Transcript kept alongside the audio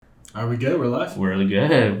Are we good? We're live? We're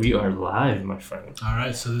good. We are live, my friend. All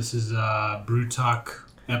right, so this is Brew Talk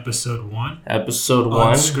episode 1. Episode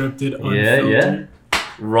 1. Unscripted, unfiltered. Yeah.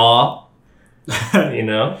 Raw.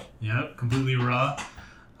 Yep, completely raw.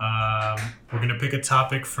 We're going to pick a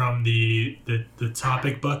topic from the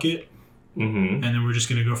topic bucket, and then we're just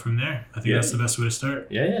going to go from there. I think that's the best way to start.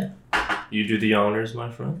 Yeah. You do the honors, my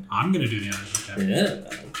friend. I'm going to do the honors. Okay. Yeah.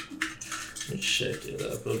 Let's shake it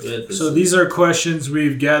up a bit. So these are questions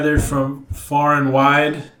we've gathered from far and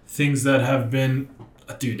wide, things that have been...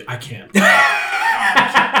 Dude, I can't.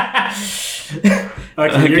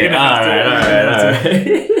 Okay, you're going to have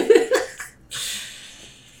to...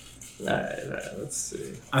 All right, let's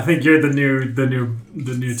see. I think you're the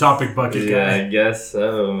new topic bucket guy. Yeah, I guess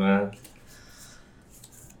so, man.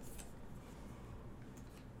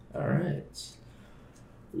 All right.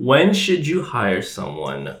 When should you hire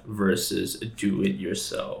someone versus do it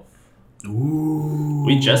yourself? Ooh.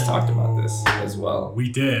 We just talked about this as well. We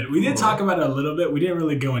did. We did talk about it a little bit. We didn't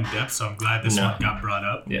really go in depth, so I'm glad this one got brought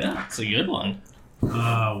up. Yeah, it's a good one.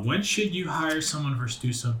 When should you hire someone versus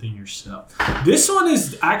do something yourself? This one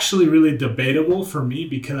is actually really debatable for me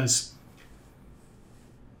because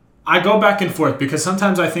I go back and forth because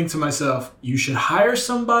sometimes I think to myself, you should hire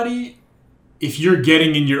somebody if you're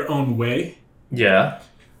getting in your own way. Yeah.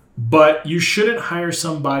 But you shouldn't hire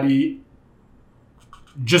somebody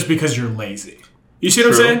just because you're lazy. You see what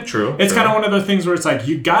I'm saying? True. It's kind of one of the things where it's like,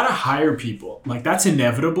 you got to hire people. Like, that's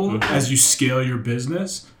inevitable as you scale your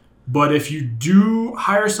business. But if you do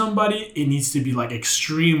hire somebody, it needs to be, like,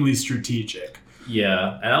 extremely strategic.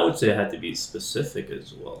 Yeah, and I would say it had to be specific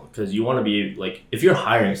as well. Because you want to be, like, if you're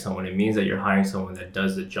hiring someone, it means that you're hiring someone that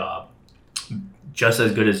does the job just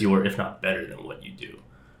as good as you or if not better than what you do.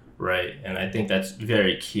 Right? And I think that's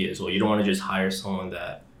very key as well. You don't want to just hire someone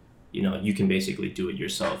that, you can basically do it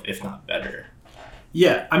yourself, if not better.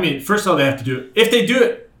 Yeah. I mean, first of all, they have to do it. If they do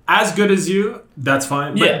it as good as you, that's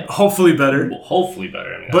fine. But hopefully better. Well, hopefully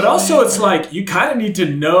better. I mean, but also, it's like, you kind of need to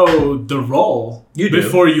know the role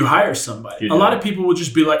before you hire somebody. A lot of people will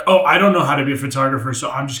just be like, oh, I don't know how to be a photographer,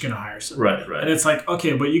 so I'm just going to hire somebody. Right. And it's like,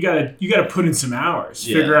 okay, but you gotta put in some hours.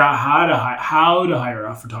 Figure out how to hire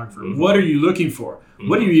a photographer. What are you looking for?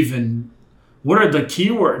 What are the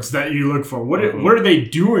keywords that you look for? What are they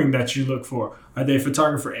doing that you look for? Are they a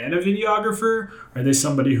photographer and a videographer? Are they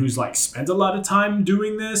somebody who's like spent a lot of time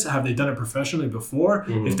doing this? Have they done it professionally before?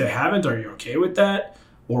 If they haven't, are you okay with that?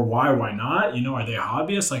 Or why not? Are they a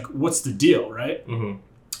hobbyist? Like, what's the deal, right?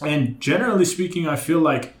 And generally speaking, I feel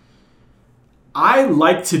like I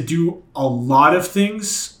like to do a lot of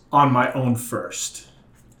things on my own first.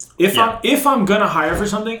 If I'm gonna hire for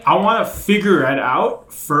something, I want to figure it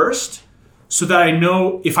out first so that I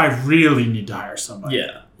know if I really need to hire somebody.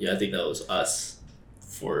 Yeah, I think that was us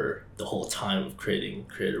for the whole time of creating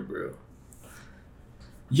Creator Brew.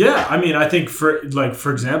 Yeah, I mean, I think for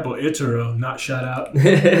example, Itero, not shout out.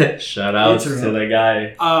 Shout out Itero. to the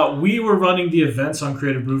guy. We were running the events on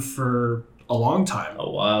Creator Brew for a long time. A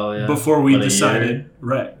while, yeah. Before we decided,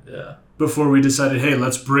 right? Yeah. Before we decided, hey,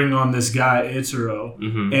 let's bring on this guy Itero,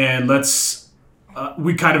 and let's.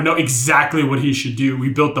 We kind of know exactly what he should do. We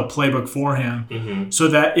built the playbook for him so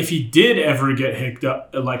that if he did ever get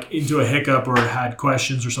into a hiccup or had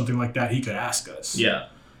questions or something like that, he could ask us. Yeah.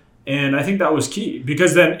 And I think that was key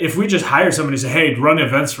because then if we just hired somebody and say, hey, run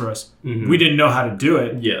events for us, we didn't know how to do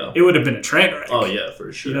it. Yeah. It would have been a train wreck. Oh, yeah,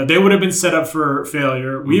 for sure. They would have been set up for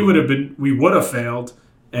failure. We would have failed.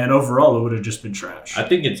 And overall, it would have just been trash. I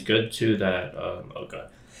think it's good, too, that...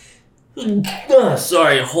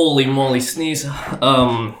 sorry, holy moly, sneeze.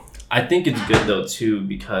 I think it's good, though, too,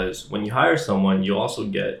 because when you hire someone, you also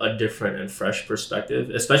get a different and fresh perspective,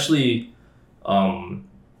 especially...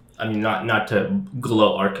 not to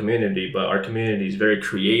gloat our community, but our community is very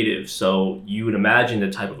creative. So you would imagine the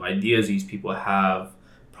type of ideas these people have,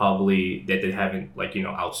 probably that they haven't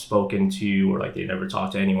outspoken to, or like they never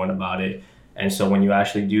talked to anyone about it. And so when you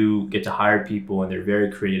actually do get to hire people and they're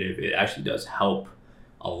very creative, it actually does help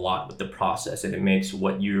a lot with the process, and it makes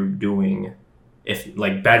what you're doing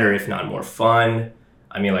better, if not more fun.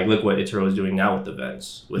 I mean, look what Itero is doing now with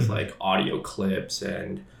events, with audio clips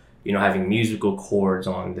and having musical chords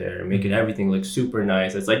on there, making everything look super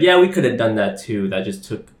nice. It's we could have done that too. That just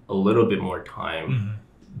took a little bit more time,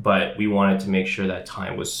 but we wanted to make sure that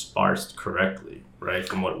time was sparsed correctly, right,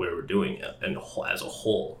 from what we were doing and as a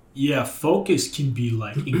whole. Yeah, focus can be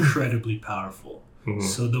incredibly powerful.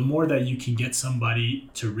 So the more that you can get somebody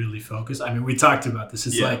to really focus, I mean, we talked about this.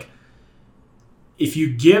 It's if you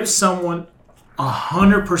give someone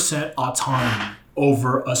 100% autonomy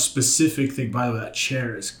over a specific thing. By the way, that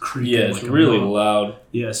chair is creaking. Yeah, it's really loud.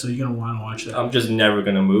 Yeah, so you're gonna want to watch that. I'm just never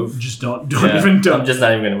gonna move. Just don't even. I'm just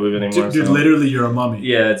not even gonna move anymore. Dude, literally, you're a mummy.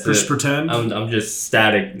 Yeah, it's just pretend. I'm just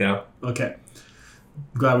static now. Okay,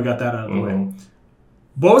 glad we got that out of the way.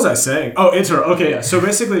 What was I saying? Oh, Itaro. Okay, yeah. So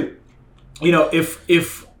basically, if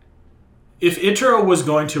Itaro was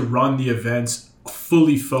going to run the events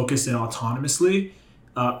fully focused and autonomously,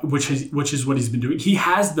 which is what he's been doing, he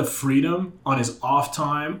has the freedom on his off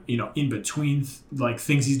time, in between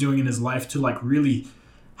things he's doing in his life to really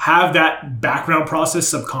have that background process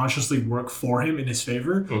subconsciously work for him in his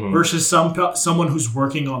favor, versus someone who's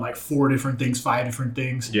working on 4 different things, 5 different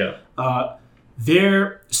things. Yeah.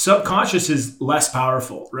 Their subconscious is less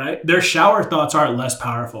powerful, right? Their shower thoughts are less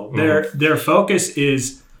powerful. Their focus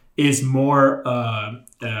is more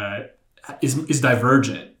is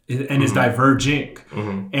divergent and is diverging,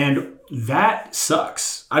 and that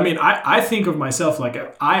sucks. I mean, I think of myself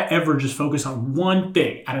if I ever just focus on one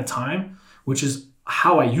thing at a time, which is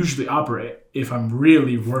how I usually operate if I'm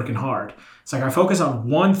really working hard. It's I focus on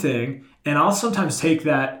one thing, and I'll sometimes take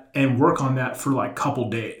that and work on that for a couple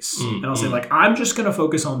days. And I'll say I'm just going to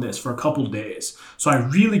focus on this for a couple days. So I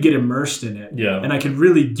really get immersed in it. Yeah. And I can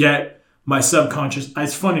really get my subconscious.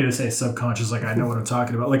 It's funny to say subconscious, I know what I'm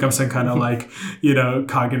talking about. I'm some kind of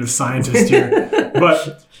cognitive scientist here.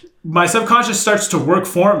 But my subconscious starts to work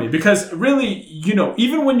for me because really,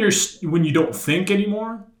 even when you don't think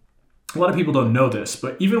anymore, a lot of people don't know this,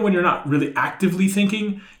 but even when you're not really actively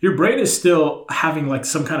thinking, your brain is still having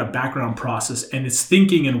some kind of background process, and it's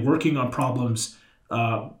thinking and working on problems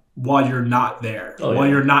while you're not there, while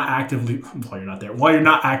you're not actively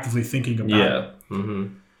thinking about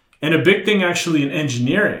it. And a big thing actually in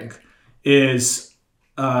engineering is,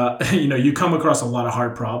 you come across a lot of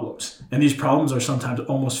hard problems, and these problems are sometimes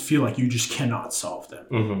almost feel like you just cannot solve them.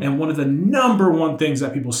 And one of the number one things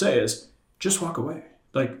that people say is just walk away.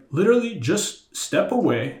 Literally just step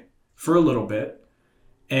away for a little bit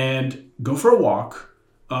and go for a walk,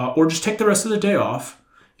 or just take the rest of the day off.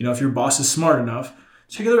 If your boss is smart enough,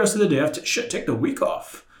 take the rest of the day off. Take the week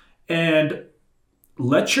off and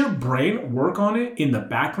let your brain work on it in the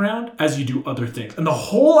background as you do other things. And the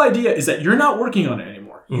whole idea is that you're not working on it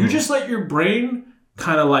anymore. You just let your brain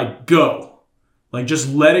kind of go, just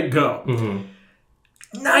let it go.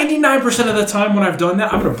 99% of the time when I've done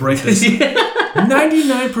that, I'm going to break this.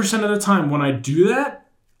 99% of the time when I do that,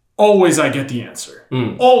 always I get the answer.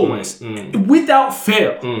 Always. Without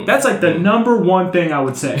fail. That's the number one thing I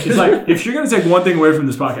would say. It's if you're going to take one thing away from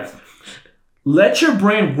this podcast, let your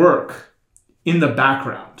brain work in the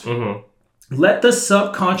background. Let the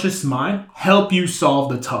subconscious mind help you solve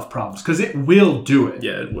the tough problems, because it will do it.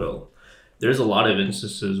 Yeah, it will. There's a lot of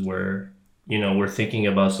instances where we're thinking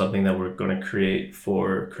about something that we're going to create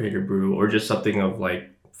for Creator Brew, or just something of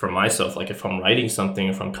for myself, if I'm writing something,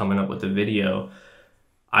 if I'm coming up with a video,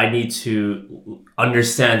 I need to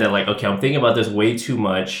understand that okay, I'm thinking about this way too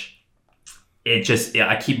much.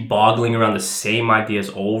 I keep boggling around the same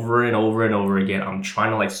ideas over and over and over again. I'm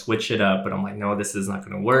trying to switch it up, but I'm no, this is not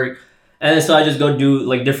going to work. And so I just go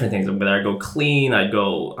do different things. Whether I go clean, I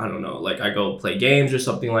go, I don't know, I go play games or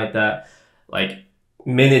something like that.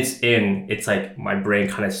 Minutes in, it's my brain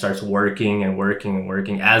kind of starts working and working and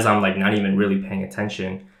working as I'm not even really paying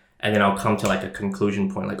attention. And then I'll come to a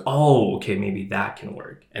conclusion point, oh, okay, maybe that can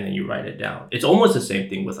work. And then you write it down. It's almost the same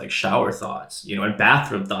thing with shower thoughts, and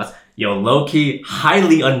bathroom thoughts. Low-key,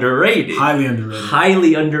 highly underrated.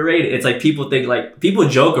 Highly underrated. It's people think, people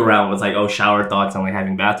joke around with oh, shower thoughts and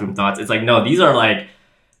having bathroom thoughts. It's no, these are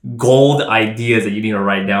gold ideas that you need to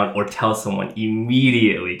write down or tell someone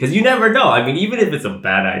immediately. Because you never know. I mean, even if it's a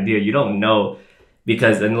bad idea, you don't know.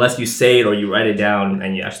 Because unless you say it or you write it down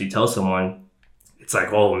and you actually tell someone, it's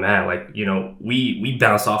oh man, we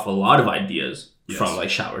bounce off a lot of ideas from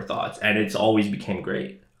shower thoughts, and it's always became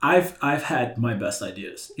great. I've had my best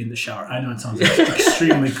ideas in the shower. I know it sounds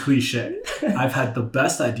extremely cliche. I've had the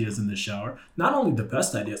best ideas in the shower. Not only the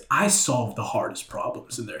best ideas, I solve the hardest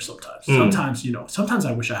problems in there sometimes. Sometimes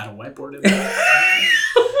I wish I had a whiteboard in there.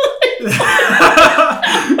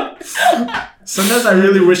 Sometimes I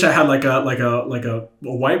really wish I had a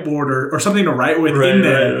whiteboard or something to write with in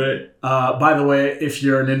there. Right. By the way, if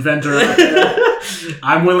you're an inventor out there,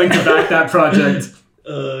 I'm willing to back that project.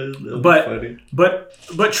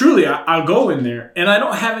 But truly, I'll go in there and I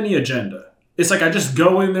don't have any agenda. It's I just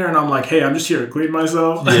go in there and I'm hey, I'm just here to clean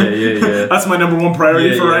myself. Yeah. That's my number one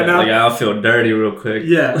priority for right now. I'll feel dirty real quick.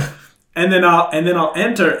 Yeah. And then I'll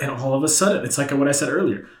enter, and all of a sudden, it's what I said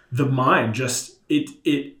earlier. The mind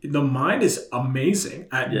the mind is amazing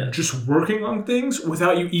at just working on things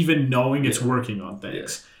without you even knowing it's working on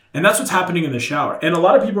things. And that's what's happening in the shower. And a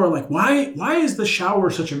lot of people are like, why is the shower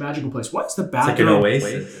such a magical place? Why is the bathroom? It's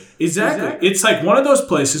like an oasis. Exactly. It's like one of those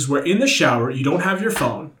places where in the shower, you don't have your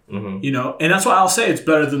phone, you know, and that's why I'll say it's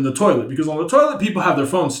better than the toilet, because on the toilet, people have their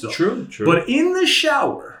phones still. True. But in the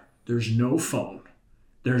shower, there's no phone.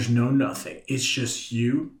 There's no nothing. It's just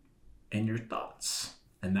you and your thoughts.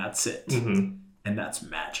 And that's it. And that's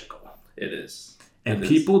magical. It is. And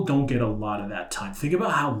people don't get a lot of that time. Think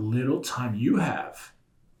about how little time you have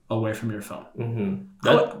away from your phone.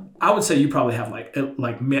 I would say you probably have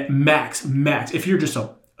like max. If you're just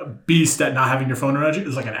a beast at not having your phone around you,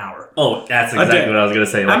 it's like an hour. Oh, that's exactly what I was gonna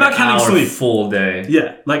say. Like I'm not counting sleep. Full day.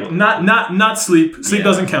 Yeah, like not sleep. Sleep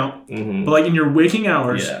doesn't count. But like in your waking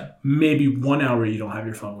hours, maybe 1 hour you don't have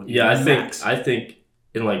your phone with you. Yeah, I think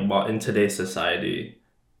in today's society,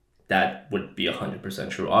 that would be 100%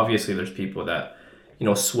 true. Obviously, there's people that, you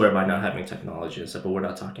know, swear by not having technology and stuff, but we're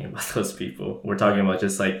not talking about those people. We're talking about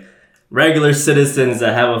just like regular citizens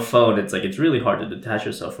that have a phone. It's like, it's really hard to detach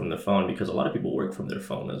yourself from the phone because a lot of people work from their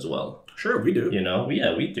phone as well. Sure, we do. You know,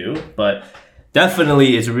 yeah, we do. But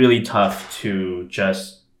definitely it's really tough to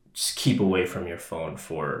just keep away from your phone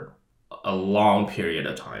for a long period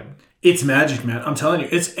of time. It's magic, man. I'm telling you.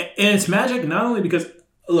 It's magic not only because,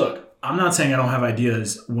 look, I'm not saying I don't have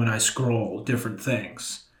ideas when I scroll different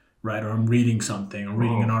things, right? Or I'm reading something, or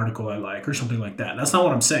reading an article I like, or something like that. That's not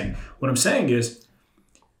what I'm saying. What I'm saying is,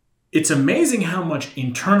 it's amazing how much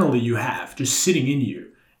internally you have just sitting in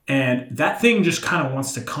you. And that thing just kind of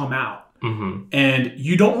wants to come out. And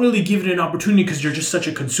you don't really give it an opportunity because you're just such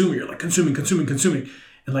a consumer. You're like consuming.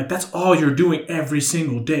 And like, that's all you're doing every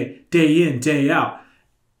single day, day in, day out.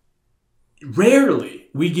 Rarely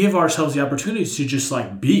we give ourselves the opportunity to just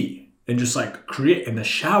like be and just like create. And the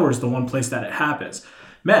shower is the one place that it happens.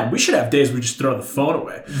 Man, we should have days where we just throw the phone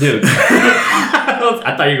away. Dude.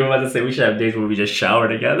 I thought you were about to say we should have days where we just shower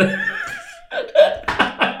together.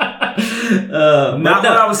 Not what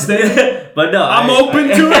I was saying. But no, I'm open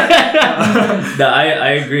to it. No,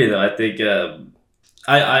 I agree though. I think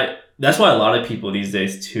I that's why a lot of people these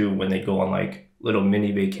days too, when they go on like little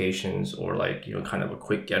mini vacations or like, you know, kind of a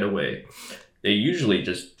quick getaway, they usually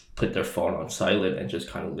just put their phone on silent and just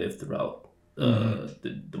kind of live throughout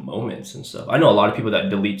the moments and stuff. I know a lot of people that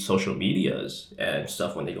delete social medias and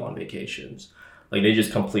stuff when they go on vacations. Like they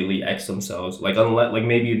just completely X themselves. Like unless, like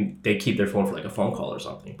maybe they keep their phone for like a phone call or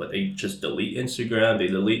something, but they just delete Instagram. They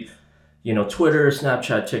delete, you know, Twitter,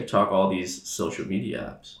 Snapchat, TikTok, all these social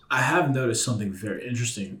media apps. I have noticed something very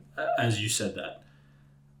interesting as you said that.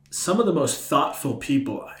 Some of the most thoughtful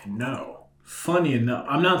people I know, funny enough,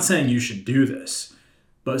 I'm not saying you should do this,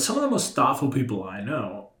 but some of the most thoughtful people I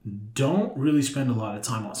know don't really spend a lot of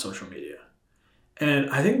time on social media. And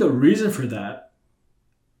I think the reason for that,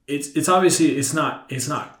 it's obviously it's not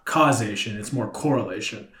causation, it's more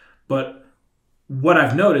correlation. But what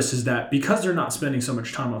I've noticed is that because they're not spending so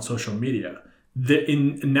much time on social media,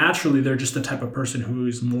 naturally they're just the type of person who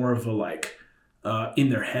is more of a like in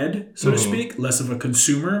their head, so to speak, less of a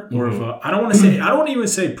consumer, more of a I don't want to even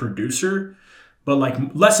say producer, but like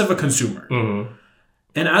less of a consumer.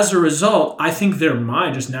 And as a result, I think their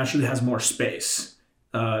mind just naturally has more space.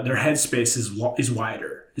 Their head space is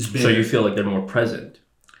wider, is bigger. So you feel like they're more present.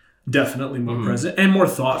 Definitely more present and more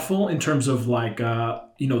thoughtful in terms of like,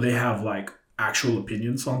 you know, they have like actual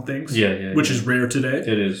opinions on things, which is rare today.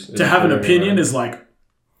 It is. To have an opinion is like,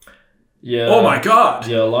 yeah. Oh my God.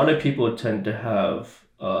 Yeah, a lot of people tend to have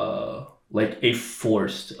like a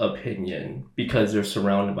forced opinion because they're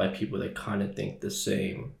surrounded by people that kind of think the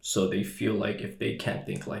same. So they feel like if they can't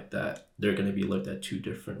think like that, they're going to be looked at too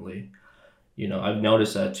differently. You know, I've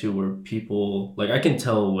noticed that too, where people, like I can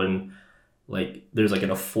tell when like there's like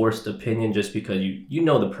a forced opinion just because you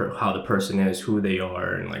know how the person is, who they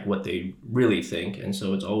are, and like what they really think. And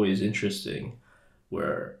so it's always interesting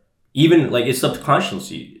where even like it's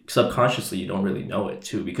subconsciously you don't really know it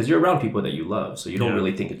too, because you're around people that you love, so you don't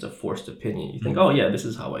really think it's a forced opinion. You think, oh yeah, this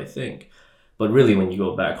is how I think. But really when you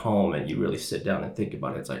go back home and you really sit down and think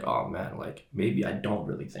about it, it's like, oh man, like maybe I don't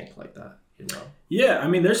really think like that, you know? Yeah, I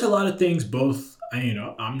mean, there's a lot of things both, you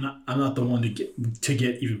know, I'm not the one to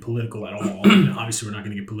get even political at all. I mean, obviously we're not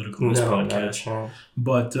going to get political in this podcast.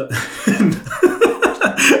 But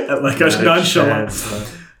like a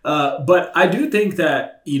nonchalant. But I do think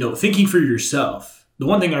that, you know, thinking for yourself, the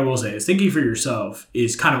one thing I will say is thinking for yourself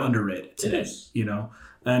is kind of underrated today, you know?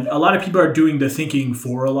 And a lot of people are doing the thinking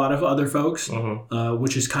for a lot of other folks,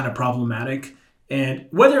 which is kind of problematic. And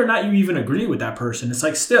whether or not you even agree with that person, it's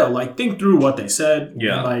like still like think through what they said.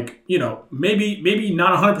 Yeah. And like, you know, maybe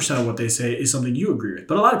not 100% of what they say is something you agree with.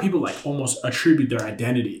 But a lot of people like almost attribute their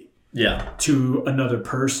identity to another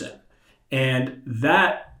person. And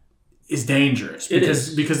that is dangerous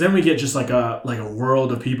because then we get just like a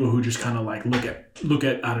world of people who just kind of like look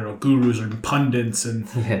at I don't know, gurus or pundits and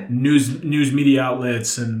news media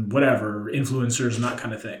outlets and whatever, influencers and that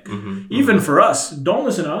kind of thing. Even for us, don't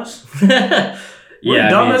listen to us. We're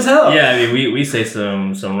dumb as hell. Yeah, I mean, we say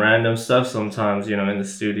some random stuff sometimes, you know, in the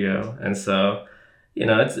studio, and so, you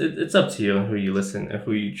know, it's up to you who you listen and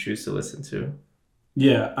who you choose to listen to.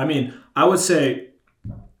 Yeah, I mean, I would say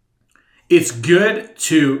it's good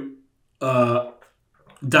to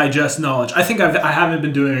digest knowledge. I think I haven't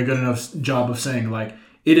been doing a good enough job of saying, like,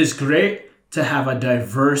 it is great to have a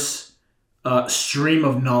diverse stream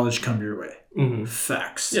of knowledge come your way.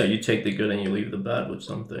 Facts. Yeah, you take the good and you leave the bad with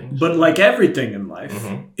some things. But like everything in life,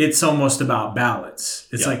 it's almost about balance.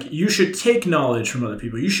 It's like you should take knowledge from other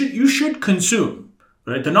people. You should consume,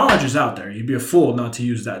 right? The knowledge is out there. You'd be a fool not to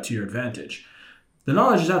use that to your advantage. The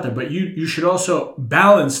knowledge is out there, but you should also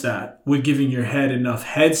balance that with giving your head enough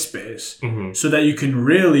headspace so that you can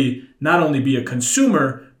really not only be a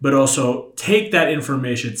consumer, but also take that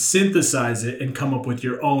information, synthesize it, and come up with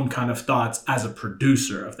your own kind of thoughts as a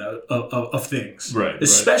producer of things. Right.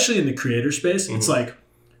 Especially in the creator space, it's like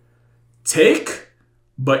take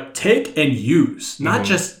and use, not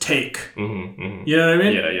just take. You know what I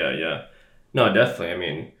mean? Yeah. No, definitely. I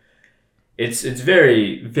mean, it's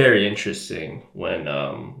very, very interesting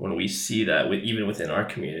when we see that even within our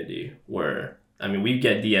community where, I mean, we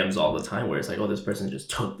get DMs all the time where it's like, oh, this person just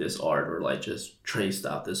took this art or like just traced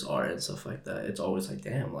out this art and stuff like that. It's always like,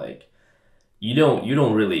 damn, like you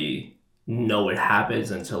don't really know it happens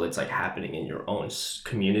until it's like happening in your own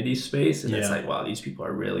community space, and it's like, wow, these people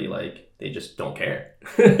are really like, they just don't care.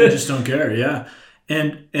 They just don't care, yeah.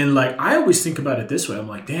 And like I always think about it this way. I'm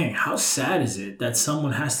like, dang, how sad is it that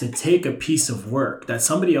someone has to take a piece of work that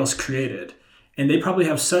somebody else created, and they probably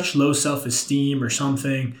have such low self-esteem or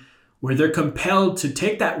something, where they're compelled to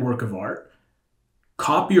take that work of art,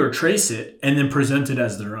 copy or trace it, and then present it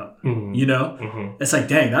as their own. You know? It's like,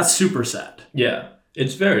 dang, that's super sad. Yeah,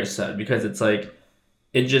 it's very sad because it's like,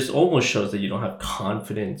 it just almost shows that you don't have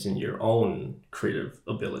confidence in your own creative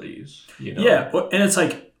abilities. You know? Yeah, and it's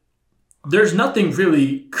like, there's nothing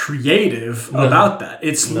really creative about that.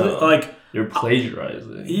 It's like... You're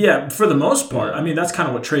plagiarizing. Yeah, for the most part. I mean, that's kind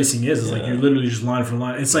of what tracing is. It's like you literally just line for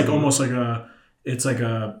line. It's like almost like you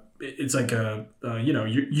know,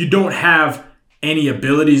 you don't have any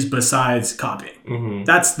abilities besides copying.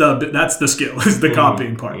 That's the skill, is the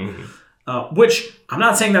copying part. Which I'm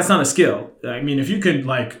not saying that's not a skill. I mean, if you could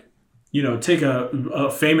like, you know, take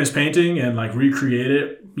a famous painting and like recreate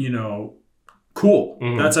it, you know, cool.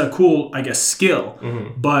 That's a cool, I guess, skill.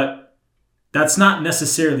 But that's not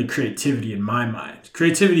necessarily creativity in my mind.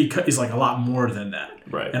 Creativity is like a lot more than that.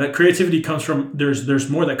 Right. And creativity comes from, there's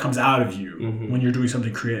more that comes out of you when you're doing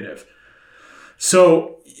something creative.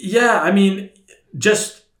 So, yeah, I mean,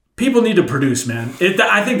 just people need to produce, man.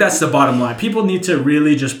 I think that's the bottom line. People need to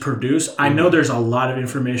really just produce. I know there's a lot of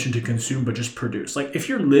information to consume, but just produce. Like, if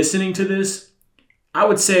you're listening to this, I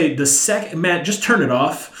would say just turn it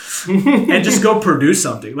off and just go produce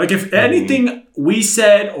something. Like, if anything we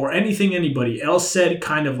said or anything anybody else said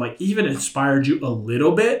kind of like even inspired you a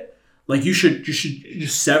little bit, like you should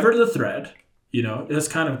just sever the thread. You know, it's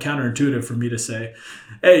kind of counterintuitive for me to say,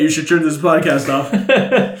 hey, you should turn this podcast off.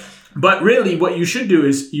 But really what you should do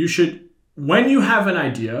is when you have an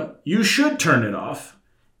idea, you should turn it off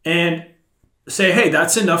and say, hey,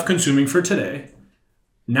 that's enough consuming for today.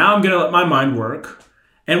 Now I'm going to let my mind work.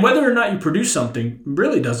 And whether or not you produce something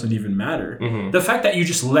really doesn't even matter. The fact that you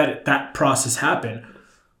just let that process happen,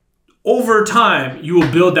 over time, you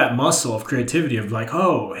will build that muscle of creativity of like,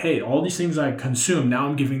 oh, hey, all these things I consume, now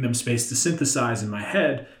I'm giving them space to synthesize in my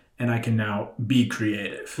head, and I can now be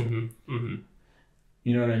creative.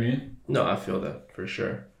 You know what I mean? No, I feel that for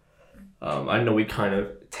sure. I know we kind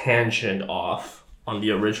of tangent off on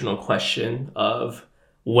the original question of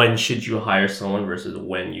when should you hire someone versus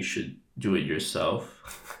when you should do it yourself.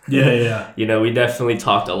 Yeah. You know, we definitely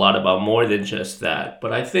talked a lot about more than just that.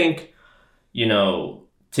 But I think, you know,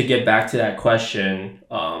 to get back to that question,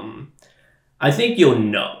 I think you'll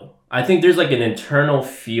know. I think there's like an internal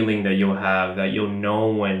feeling that you'll have that you'll know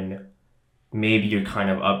when maybe you're kind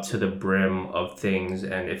of up to the brim of things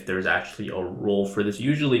and if there's actually a role for this.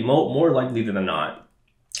 Usually, more likely than not,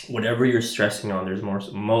 whatever you're stressing on, there's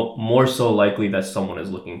more so likely that someone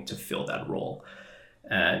is looking to fill that role.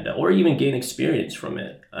 And or even gain experience from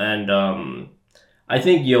it. And I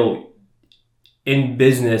think in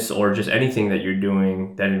business or just anything that you're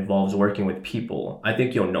doing that involves working with people, I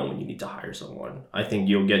think you'll know when you need to hire someone. I think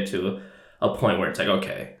you'll get to a point where it's like,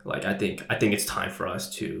 okay, like I think it's time for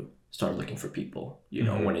us to start looking for people, you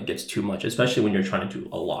know, when it gets too much, especially when you're trying to do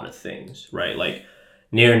a lot of things, right? Like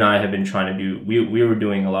Nir and I have been trying to do, we were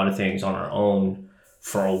doing a lot of things on our own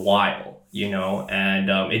for a while, you know, and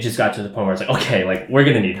it just got to the point where it's like, okay, like we're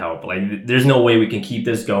going to need help. Like there's no way we can keep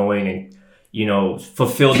this going and, you know,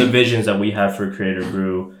 fulfill the visions that we have for Creator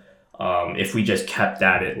Brew if we just kept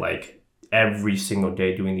at it like every single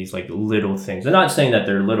day doing these like little things. I'm not saying that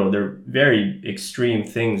they're little, they're very extreme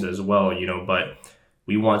things as well, you know, but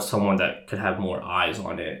we want someone that could have more eyes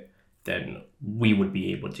on it than we would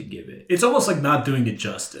be able to give it. It's almost like not doing it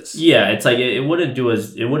justice. Yeah, it's like it wouldn't do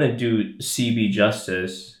CB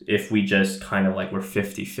justice if we just kind of like were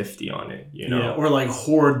 50-50 on it, you know? Yeah, or like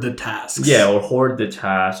hoard the tasks. Yeah, or hoard the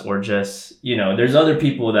tasks, or just, you know, there's other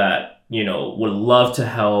people that, you know, would love to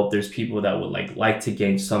help. There's people that would like to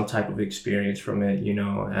gain some type of experience from it, you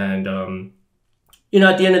know, and you know,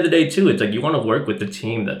 at the end of the day too, it's like you want to work with the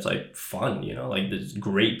team that's like fun, you know, like there's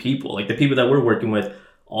great people, like the people that we're working with,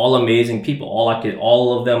 all amazing people,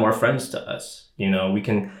 all of them are friends to us, you know, we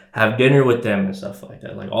can have dinner with them and stuff like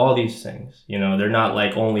that, like all these things, you know, they're not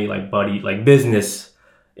like only like buddy, like business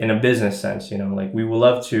in a business sense, you know, like we would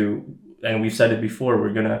love to, and we've said it before,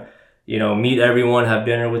 we're gonna, you know, meet everyone, have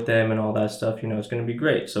dinner with them and all that stuff, you know, it's going to be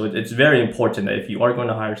great. So it's very important that if you are going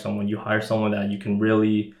to hire someone, you hire someone that you can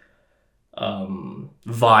really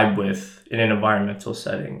vibe with in an environmental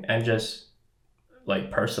setting and just like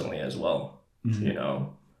personally as well, you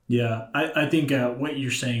know? Yeah, I think what you're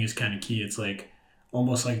saying is kind of key. It's like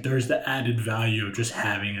almost like there's the added value of just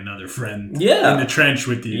having another friend in the trench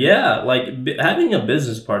with you. Yeah, like having a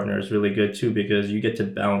business partner is really good too, because you get to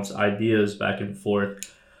bounce ideas back and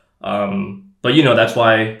forth. But you know, that's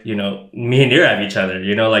why, you know, me and Nir have each other,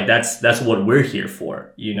 you know, like that's what we're here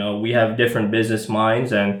for. You know, we have different business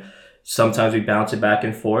minds and sometimes we bounce it back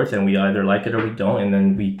and forth and we either like it or we don't, and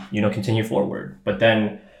then we, you know, continue forward. But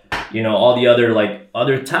then, you know, all the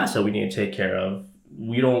other tasks that we need to take care of,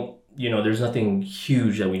 we don't, you know, there's nothing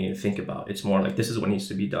huge that we need to think about. It's more like, this is what needs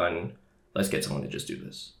to be done. Let's get someone to just do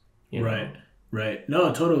this. You know? Right.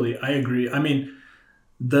 No, totally. I agree. I mean,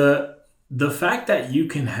 the fact that you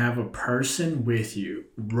can have a person with you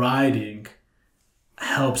riding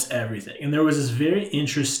helps everything. And there was this very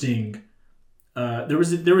interesting, there was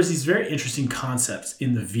these very interesting concepts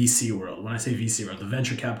in the VC world. When I say VC world, the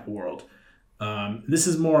venture capital world, this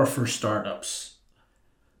is more for startups,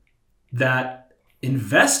 that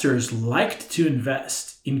investors liked to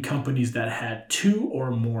invest in companies that had 2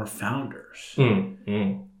 or more founders. And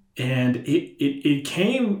it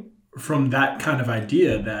came from that kind of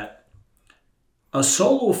idea that a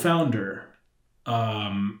solo founder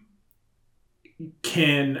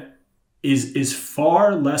is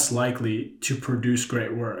far less likely to produce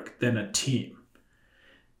great work than a team.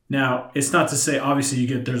 Now, it's not to say obviously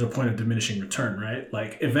there's a point of diminishing return, right?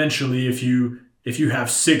 Like eventually if you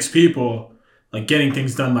have 6 people, like getting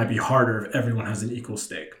things done might be harder if everyone has an equal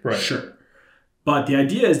stake. Right. Sure. But the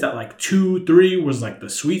idea is that like 2, 3 was like the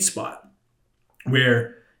sweet spot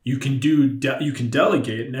where you can you can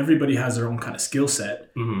delegate and everybody has their own kind of skill set,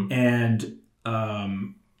 and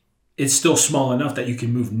it's still small enough that you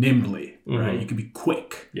can move nimbly, right? You can be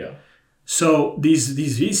quick. Yeah. So these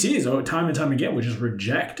VCs, time and time again, would just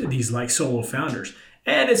reject these like solo founders.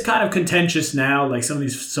 And it's kind of contentious now. Like some of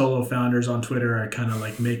these solo founders on Twitter are kind of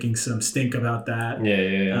like making some stink about that.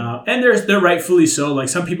 Yeah. And they're rightfully so. Like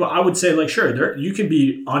some people, I would say, like, sure, you can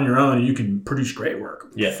be on your own and you can produce great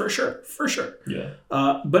work. Yeah, for sure. Yeah.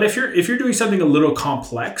 But if you're doing something a little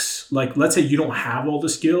complex, like let's say you don't have all the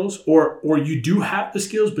skills, or you do have the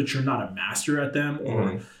skills, but you're not a master at them,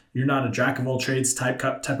 or you're not a jack of all trades type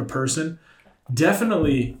of person,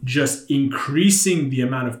 definitely just increasing the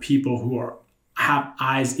amount of people who have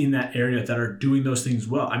eyes in that area that are doing those things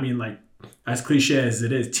well. I mean, like, as cliche as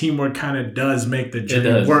it is, teamwork kind of does make the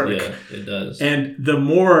dream work. Yeah, it does. And the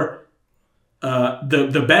more,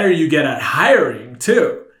 the better you get at hiring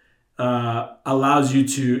too, allows you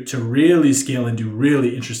to really scale and do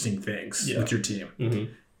really interesting things with your team.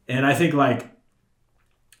 And I think, like,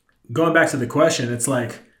 going back to the question, it's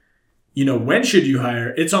like, you know, when should you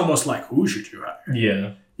hire? It's almost like, who should you hire?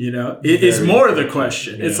 Yeah. You know, it's more the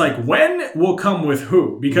question. Yeah. It's like, when will come with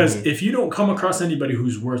who? Because if you don't come across anybody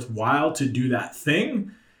who's worthwhile to do that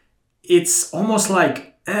thing, it's almost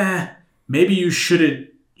like, maybe you should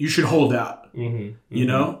hold out. You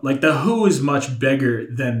know, like the who is much bigger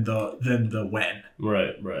than the when.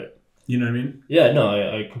 Right. You know what I mean? Yeah, no,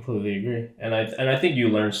 I completely agree. And I think you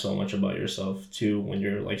learn so much about yourself too when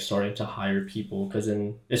you're like starting to hire people, because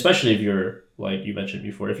especially if you're, like you mentioned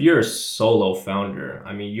before, if you're a solo founder,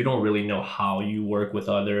 I mean, you don't really know how you work with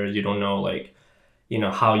others. You don't know, like,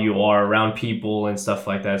 how you are around people and stuff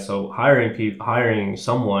like that. So hiring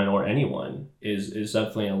someone or anyone is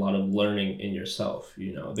definitely a lot of learning in yourself.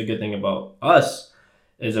 The good thing about us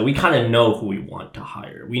is that we kind of know who we want to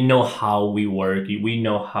hire. We know how we work. We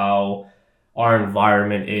know how our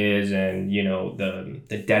environment is, and the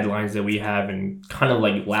deadlines that we have, and kind of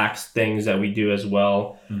like lax things that we do as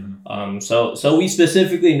well. So we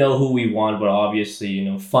specifically know who we want, but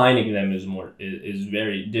obviously finding them is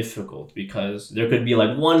very difficult, because there could be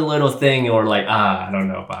like one little thing, or like I don't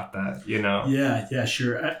know about that. Yeah,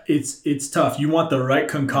 sure. It's tough. You want the right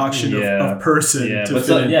concoction of person to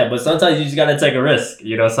fit in. But sometimes you just gotta take a risk.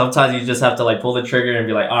 Sometimes you just have to like pull the trigger and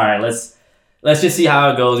be like, all right, let's just see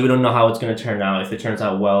how it goes. We don't know how it's going to turn out. If it turns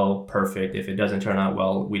out well, perfect. If it doesn't turn out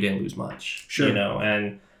well, we didn't lose much. Sure.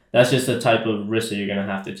 And that's just the type of risk that you're going to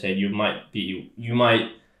have to take. You might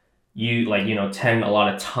tend a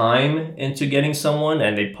lot of time into getting someone,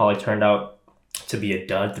 and they probably turned out to be a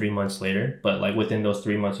dud 3 months later. But like within those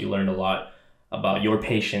 3 months, you learned a lot about your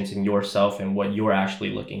patience and yourself and what you're actually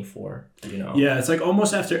looking for. Yeah, it's like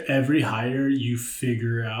almost after every hire, you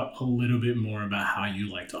figure out a little bit more about how you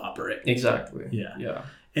like to operate. Exactly. Yeah.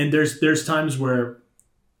 And there's times where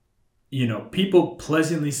people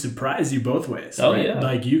pleasantly surprise you both ways. Oh, right? yeah.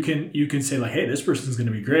 Like you can say like, hey, this person's going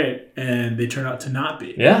to be great, and they turn out to not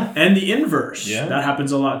be. Yeah. And the inverse. Yeah. That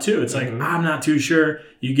happens a lot too. It's like, I'm not too sure.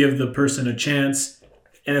 You give the person a chance,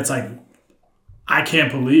 and it's like, I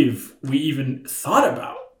can't believe we even thought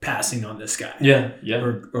about passing on this guy. Yeah.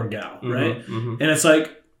 Or gal, right? And it's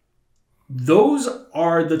like, those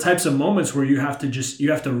are the types of moments where you have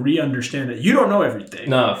to re-understand that you don't know everything.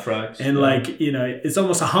 No, facts. And it's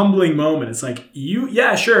almost a humbling moment. It's like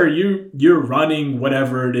you're running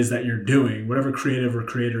whatever it is that you're doing, whatever creative or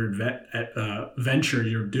creator venture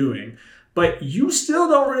you're doing, but you still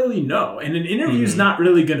don't really know. And an interview's not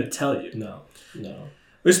really going to tell you. No.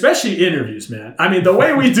 Especially interviews, man. I mean, the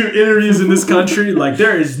way we do interviews in this country, like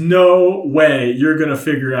there is no way you're going to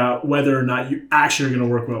figure out whether or not you actually are going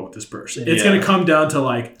to work well with this person. It's going to come down to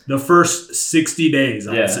like the first 60 days,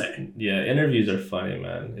 I would say. Yeah, interviews are funny,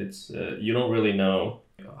 man. It's you don't really know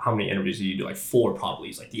how many interviews do you do. Like 4 probably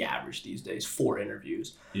is like the average these days. 4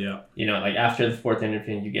 interviews. Yeah. Like after the 4th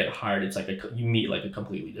interview and you get hired, it's like you meet like a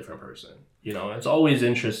completely different person. It's always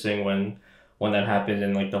interesting when that happens,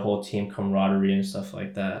 and like the whole team camaraderie and stuff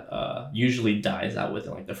like that usually dies out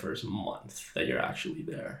within like the first month that you're actually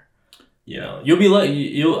there. You'll be like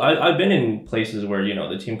I've been in places where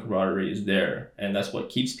the team camaraderie is there, and that's what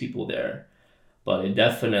keeps people there. But it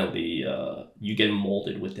definitely you get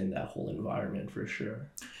molded within that whole environment for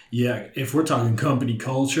sure. Yeah, if we're talking company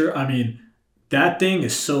culture, I mean, that thing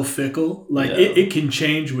is so fickle. Like it can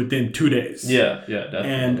change within 2 days. Yeah,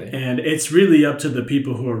 definitely. And it's really up to the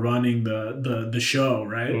people who are running the show,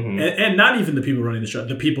 right? And not even the people running the show,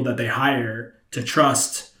 the people that they hire to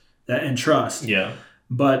trust and trust. Yeah.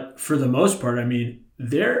 But for the most part, I mean,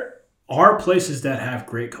 there are places that have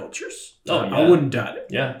great cultures. Oh, yeah. I wouldn't doubt it.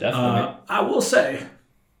 Yeah, definitely. I will say,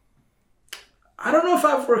 I don't know if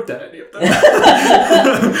I've worked at any of them.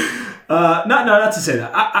 Not to say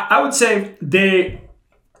that. I would say they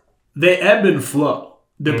ebb and flow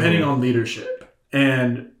depending on leadership.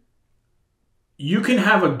 And you can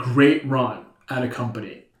have a great run at a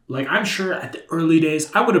company. Like, I'm sure at the early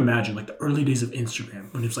days, I would imagine like the early days of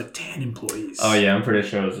Instagram when it was like 10 employees. Oh yeah, I'm pretty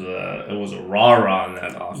sure it was a rah-rah on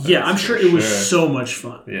that office. Yeah, I'm sure it was so much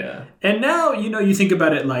fun. Yeah. And now, you think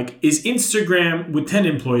about it like, is Instagram with 10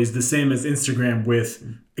 employees the same as Instagram with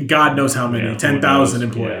God knows how many, 10,000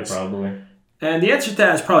 employees? Yeah, probably. And the answer to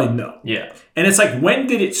that is probably no. Yeah. And it's like, when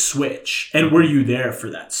did it switch? And were you there for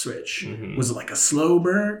that switch? Was it like a slow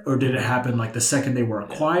burn? Or did it happen like the second they were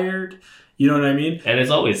acquired? You know what I mean? And it's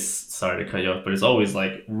always, sorry to cut you off, but it's always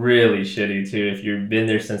like really shitty too if you've been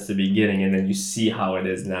there since the beginning and then you see how it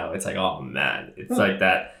is now. It's like, oh man, it's like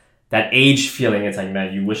that age feeling. It's like,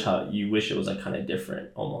 man, you wish it was like kind of different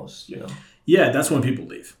almost, Yeah, that's when people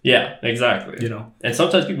leave. Yeah, exactly. And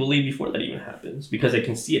sometimes people leave before that even happens because they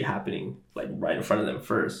can see it happening like right in front of them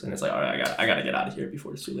first, and it's like, all right, I gotta get out of here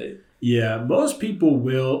before it's too late. Yeah, most people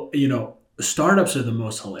will. Startups are the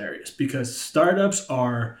most hilarious because startups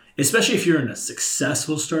are, especially if you're in a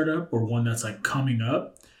successful startup or one that's like coming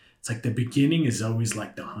up, it's like the beginning is always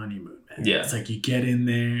like the honeymoon, man. Yeah. It's like you get in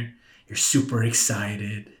there, you're super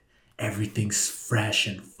excited, everything's fresh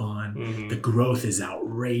and fun. The growth is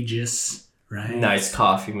outrageous, right? Nice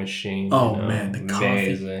coffee machine. Oh man, the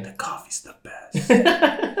coffee's the best.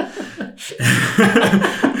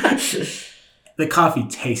 The coffee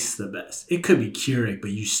tastes the best. It could be Keurig, but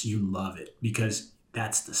you love it because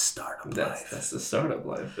that's the startup life. That's the startup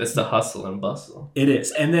life. It's the hustle and bustle. It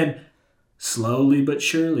is. And then slowly but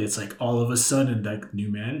surely, it's like all of a sudden, like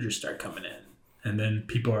new managers start coming in, and then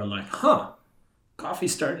people are like, "Huh,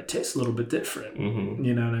 coffee's starting to taste a little bit different." Mm-hmm.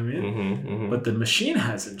 You know what I mean? Mm-hmm, mm-hmm. But the machine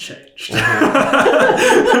hasn't changed,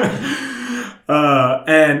 Mm-hmm.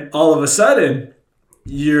 and all of a sudden,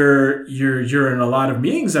 you're in a lot of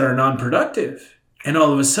meetings that are non-productive. And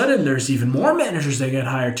all of a sudden, there's even more managers that get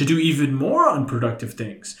hired to do even more unproductive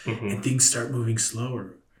things. Mm-hmm. And things start moving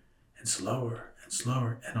slower and slower and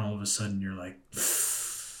slower. And all of a sudden, you're like,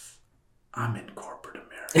 I'm in corporate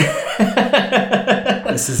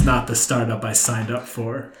America. This is not the startup I signed up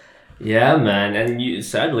for. Yeah, man. And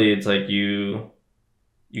sadly, it's like you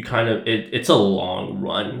kind of, it's a long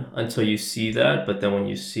run until you see that. But then when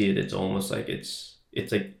you see it, it's almost like it's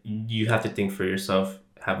like you have to think for yourself,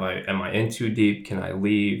 am I in too deep? Can I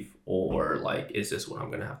leave? Or like, is this what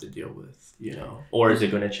I'm gonna have to deal with? You know, or is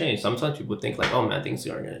it gonna change? Sometimes people think like, oh man, things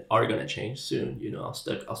are gonna change soon. You know,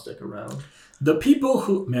 I'll stick around. The people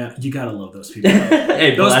who, man, you gotta love those people.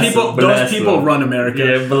 Hey, those people run America.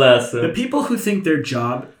 Yeah, bless them. The people who think their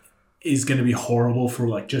job is gonna be horrible for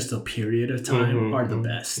like just a period of time are the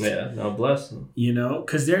best. Yeah, no, bless them. You know,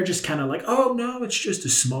 because they're just kind of like, oh no, it's just a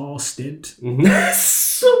small stint.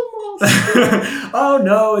 Oh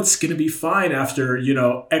no, it's gonna be fine after, you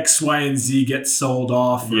know, X, Y, and Z gets sold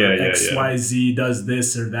off, or X, Y, Z does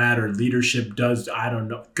this or that, or leadership does, I don't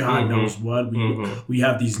know, God knows what. We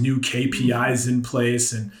have these new KPIs in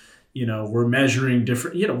place, and you know, we're measuring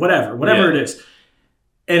different, you know, whatever it is.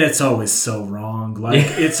 And it's always so wrong. Like,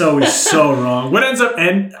 it's always so wrong. What ends up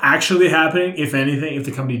actually happening, if anything, if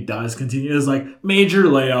the company does continue, is like major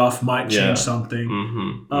layoff might change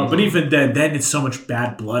something. But even then it's so much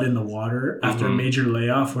bad blood in the water after a major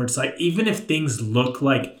layoff, where it's like, even if things look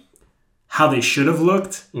like how they should have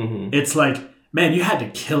looked, it's like, man, you had to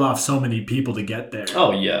kill off so many people to get there.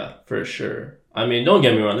 Oh, yeah, for sure. I mean, don't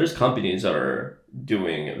get me wrong. There's companies that are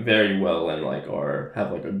doing very well and like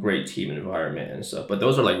have like a great team environment and stuff, but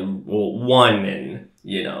those are like one in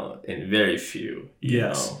very few.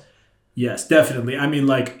 Yes, definitely. I mean,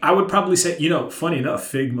 like, I would probably say, you know, funny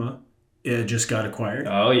enough, Figma just got acquired.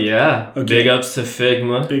 Oh yeah, okay. Big ups to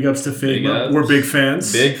Figma. We're big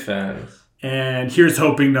fans. And here's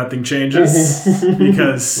hoping nothing changes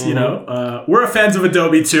because you know we're fans of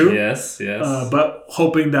Adobe too. Yes. But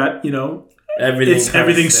hoping that, you know,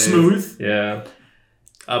 everything's smooth. Yeah.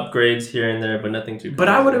 Upgrades here and there, but nothing too crazy. But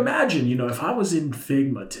I would imagine, you know, if I was in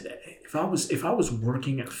Figma today, if I was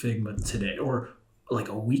working at Figma today, or like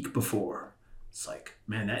a week before, it's like,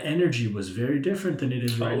 man, that energy was very different than it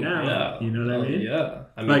is right now. Yeah. You know what I mean? Yeah.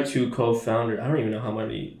 I mean, like, 2 co-founders. I don't even know how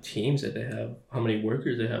many teams that they have, how many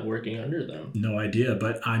workers they have working under them. No idea,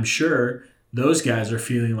 but I'm sure those guys are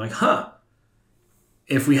feeling like,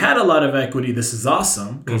 if we had a lot of equity, this is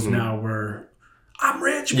awesome, because now I'm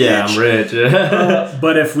rich. Yeah, I'm rich.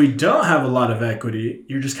 But if we don't have a lot of equity,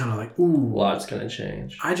 you're just kind of like, ooh. A lot's going to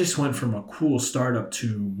change. I just went from a cool startup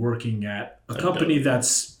to working at a company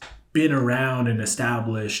that's been around and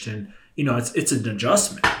established, and, you know, it's an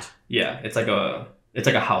adjustment. Yeah, it's like a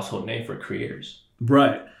household name for creators.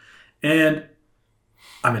 Right. And,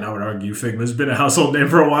 I mean, I would argue Figma's been a household name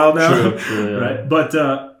for a while now. True, yeah. Right?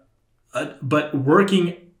 But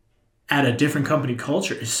working at a different company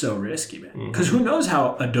culture is so risky, man. Because who knows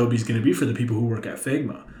how Adobe's going to be for the people who work at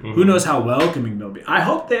Figma? Who knows how welcoming they'll be? I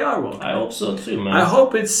hope they are welcoming. I hope so too, man. I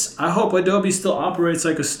hope Adobe still operates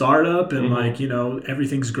like a startup and like, you know,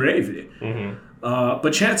 everything's gravy. But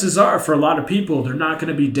chances are, for a lot of people, they're not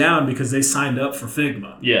going to be down because they signed up for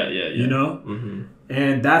Figma. Yeah. You know,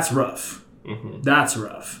 and that's rough. That's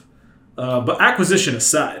rough. But acquisition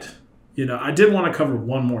aside, you know, I did want to cover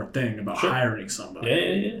one more thing about hiring somebody.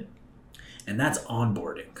 Yeah. And that's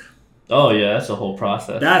onboarding. Oh, yeah, that's a whole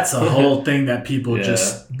process. That's a whole thing that people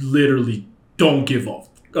just literally don't give up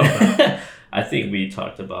about. I think we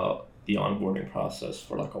talked about the onboarding process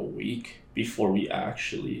for like a week before we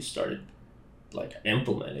actually started like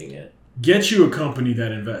implementing it. Get you a company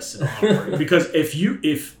that invests in onboarding. Because if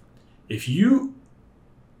you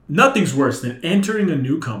nothing's worse than entering a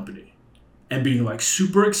new company and being like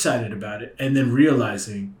super excited about it and then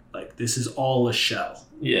realizing like this is all a shell.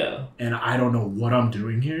 Yeah. And I don't know what I'm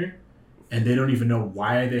doing here. And they don't even know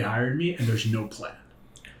why they hired me. And there's no plan.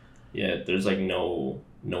 Yeah, there's like no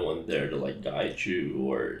one there to like guide you,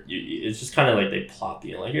 or it's just kind of like they plop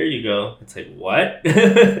you in, like, here you go. It's like, what?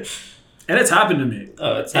 And it's happened to me.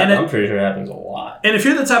 Oh, I'm pretty sure it happens a lot. And if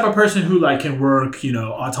you're the type of person who like can work, you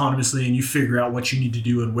know, autonomously, and you figure out what you need to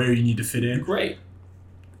do and where you need to fit in, great.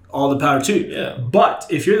 All the power to you. Yeah. But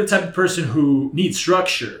if you're the type of person who needs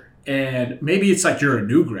structure And maybe it's like you're a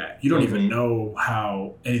new grad. You don't even know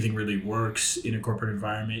how anything really works in a corporate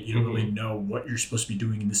environment. You don't really know what you're supposed to be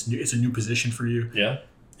doing in this new. It's a new position for you. Yeah.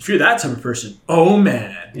 If you're that type of person, oh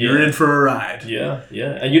man, you're in for a ride. Yeah,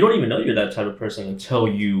 yeah. And you don't even know you're that type of person until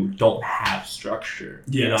you don't have structure.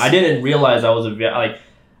 Yes. You know, I didn't realize I was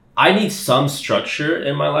I need some structure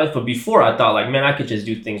in my life, but before I thought like, man, I could just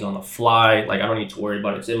do things on the fly. Like I don't need to worry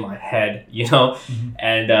about it. It's in my head, you know?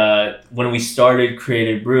 And when we started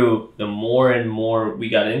Creative Brew, the more and more we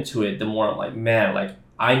got into it, the more I'm like, man, like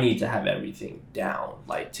I need to have everything down,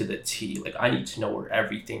 like to the T. Like I need to know where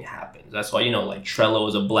everything happens. That's why, you know, like Trello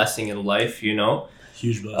is a blessing in life, you know?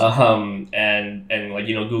 Huge blessing. And like,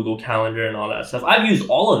 you know, Google Calendar and all that stuff. I've used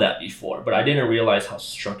all of that before, but I didn't realize how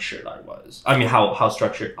structured I was. I mean, how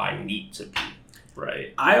structured I need to be,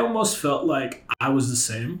 right? I almost felt like I was the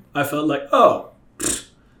same. I felt like, I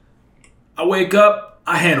wake up,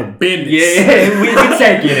 I handle business. Yeah, we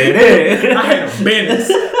take it in. I handle business,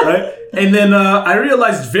 right? And then I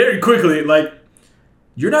realized very quickly, like,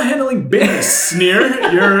 you're not handling business,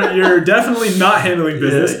 Sneer. You're definitely not handling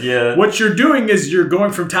business. Yeah. What you're doing is you're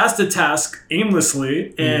going from task to task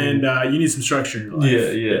aimlessly, and you need some structure in your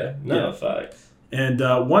life. Yeah. No, fact. And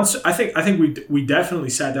once I think we definitely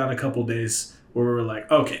sat down a couple days where we were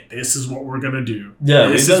like, okay, this is what we're gonna do. Yeah,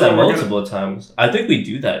 we've done that multiple times. I think we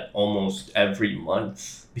do that almost every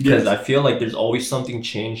month because I feel like there's always something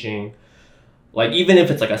changing. Like, even if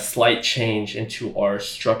it's like a slight change into our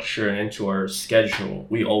structure and into our schedule,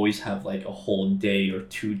 we always have like a whole day or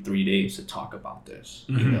 2-3 days to talk about this,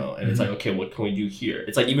 you know? And it's like, okay, what can we do here?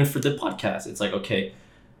 It's like, even for the podcast, it's like, okay,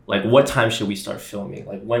 like what time should we start filming?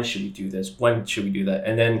 Like, when should we do this? When should we do that?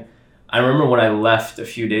 And then I remember when I left a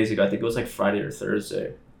few days ago, I think it was like Friday or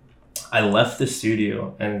Thursday, I left the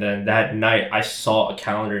studio, and then that night I saw a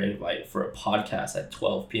calendar invite for a podcast at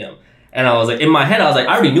 12 p.m. And I was like, in my head, I was like,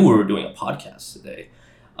 I already knew we were doing a podcast today.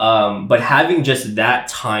 But having just that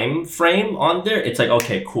time frame on there, it's like,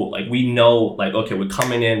 okay, cool. Like, we know, like, okay, we're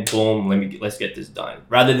coming in, boom, let's get this done.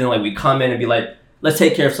 Rather than like we come in and be like, let's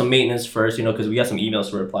take care of some maintenance first, you know, because we got some emails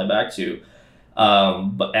to reply back to.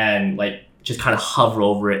 And like just kind of hover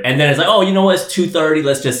over it. And then it's like, oh, you know what? It's 2:30.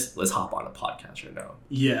 Let's hop on a podcast right now.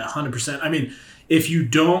 Yeah, 100%. I mean, if you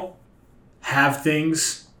don't have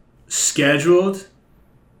things scheduled,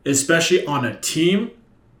 especially on a team,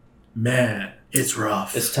 man, it's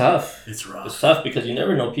rough. It's tough. It's rough. It's tough because you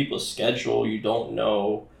never know people's schedule. You don't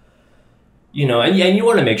know, you know, and you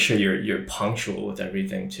want to make sure you're punctual with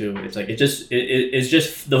everything too. It's like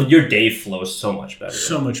your day flows so much better.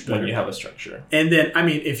 So much better when you have a structure. And then, I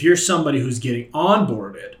mean, if you're somebody who's getting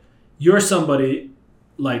onboarded, you're somebody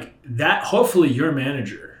like that. Hopefully, your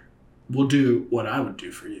manager will do what I would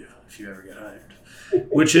do for you if you ever get hired,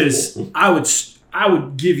 which is I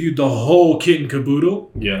would give you the whole kit and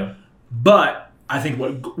caboodle. Yeah. But I think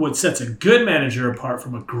what sets a good manager apart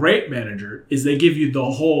from a great manager is they give you the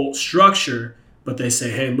whole structure, but they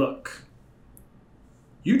say, hey, look,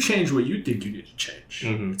 you change what you think you need to change.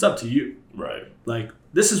 It's up to you. Right. Like,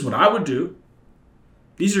 this is what I would do.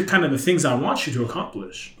 These are kind of the things I want you to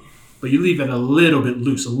accomplish. But you leave it a little bit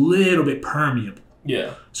loose, a little bit permeable.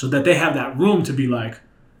 Yeah. So that they have that room to be like,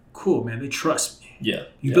 cool, man, they trust me. Yeah.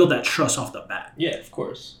 You build that trust off the bat. Yeah, of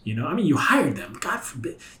course. You know, I mean, you hired them. God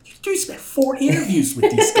forbid. You spent 4 interviews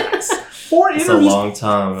with these guys. 4 interviews. It's a long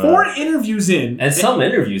time. Man. 4 interviews in. And some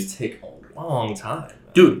interviews take a long time. Man.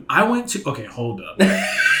 Dude, I went to... Okay, hold up.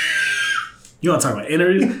 You want to talk about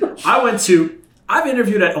interviews? I've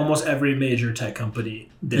interviewed at almost every major tech company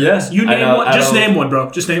there. Yes. You name one. Just name one,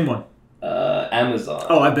 bro. Just name one. Amazon.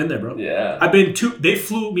 Oh, I've been there, bro. Yeah. They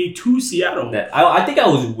flew me to Seattle. I think I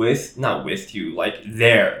was not with you, like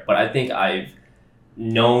there, but I think I've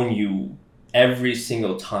known you every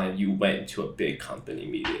single time you went to a big company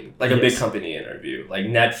meeting, like a big company interview, like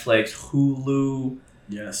Netflix, Hulu,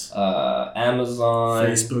 yes, Amazon,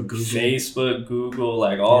 Facebook, Google,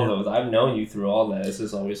 like all those. I've known you through all that. This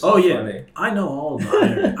is always so funny. I know all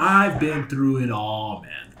about it. I've been through it all,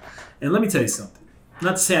 man. And let me tell you something.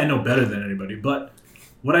 Not to say I know better than anybody, but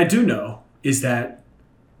what I do know is that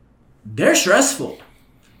they're stressful.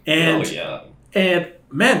 And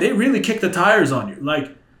man, they really kick the tires on you.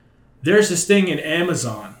 Like, there's this thing in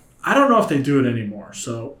Amazon. I don't know if they do it anymore,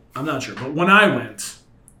 so I'm not sure. But when I went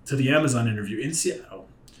to the Amazon interview in Seattle,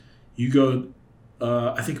 you go,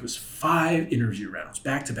 I think it was 5 interview rounds,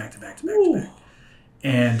 back to back.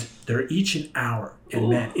 And they're each an hour. And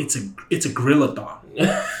man, it's a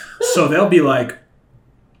grillathon. So they'll be like,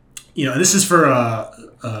 you know, this is for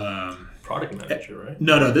product manager, right?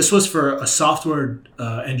 No, this was for a software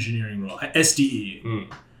engineering role, SDE.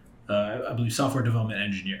 I believe software development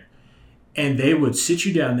engineer. And they would sit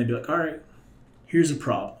you down and they'd be like, all right, here's a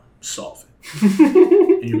problem. Solve it.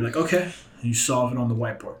 And you'd be like, okay. And you solve it on the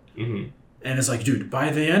whiteboard. Mm-hmm. And it's like, dude, by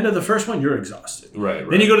the end of the first one, you're exhausted. Right.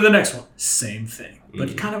 Then you go to the next one. Same thing.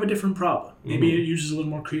 But kind of a different problem. Maybe it uses a little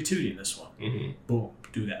more creativity in this one. Boom.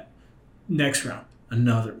 Do that. Next round.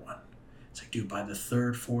 Another one. It's like, dude, by the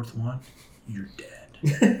third, fourth one, you're dead.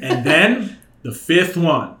 And then the fifth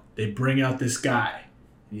one, they bring out this guy.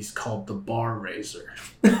 He's called the bar raiser.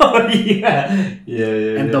 Oh, yeah.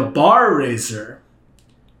 Yeah. And the bar raiser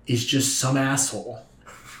is just some asshole.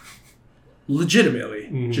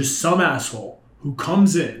 Legitimately, just some asshole who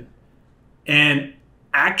comes in and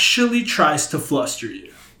actually tries to fluster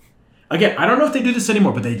you. Again, I don't know if they do this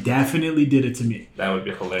anymore, but they definitely did it to me. That would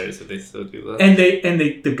be hilarious if they still do that. And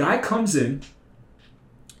the guy comes in,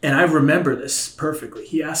 and I remember this perfectly.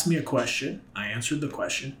 He asked me a question. I answered the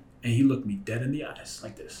question, and he looked me dead in the eyes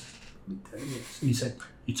like this. And he said,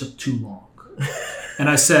 "You took too long." And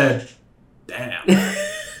I said, "Damn."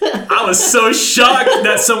 I was so shocked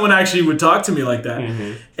that someone actually would talk to me like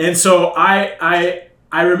that. And so I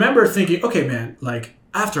remember thinking, okay, man, like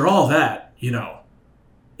after all that,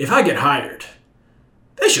 if I get hired,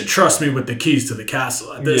 they should trust me with the keys to the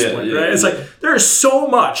castle at this point, right? It's like there is so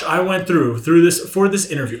much I went through this for this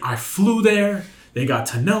interview. I flew there, they got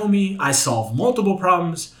to know me, I solved multiple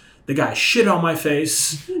problems. The guy shit on my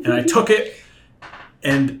face, and I took it.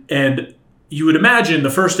 And you would imagine the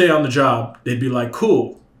first day on the job, they'd be like,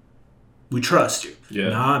 cool. We trust you.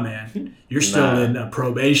 Yeah. Nah, man. You're still in a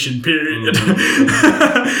probation period. And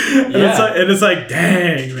it's like,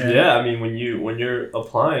 dang, man. Yeah, I mean, when you're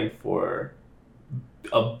applying for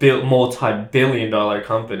a multi-billion-dollar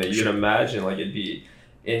company, you'd imagine like it'd be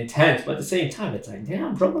intense, but at the same time, it's like,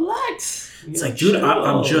 damn, bro, relax. It's like, dude,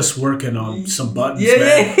 I'm just working on some buttons,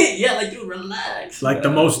 man. Yeah, like, dude, relax. Like,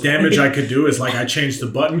 the most damage I could do is, like, I changed the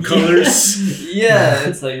button colors. Yeah,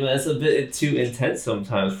 it's like, man, it's a bit too intense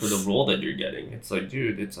sometimes for the role that you're getting. It's like,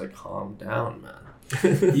 dude, it's like, calm down,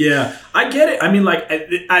 man. Yeah, I get it. I mean, like,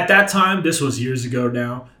 at that time, this was years ago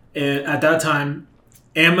now, and at that time,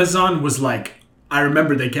 Amazon was like, I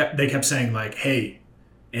remember they kept saying, like, hey,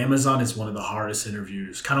 Amazon is one of the hardest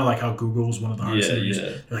interviews. Kind of like how Google was one of the hardest interviews.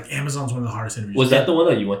 Yeah. They're like, Amazon's one of the hardest interviews. Was that the one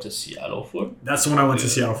that you went to Seattle for? That's the one I went to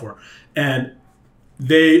Seattle for. And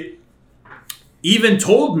they even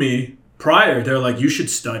told me prior, they're like, you should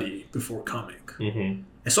study before coming. And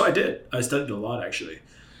so I did. I studied a lot, actually.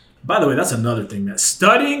 By the way, that's another thing, man.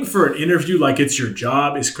 Studying for an interview like it's your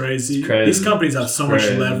job is crazy. It's crazy. These companies have so much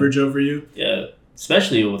leverage over you. Yeah.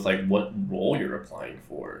 Especially with like what role you're applying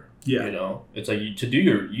for. Yeah. It's like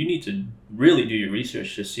you need to really do your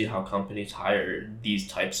research to see how companies hire these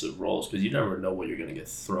types of roles, because you never know what you're going to get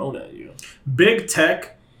thrown at you. Big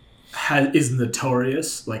tech is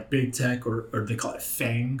notorious, like big tech, or they call it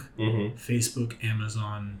FANG, Facebook,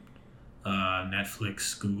 Amazon,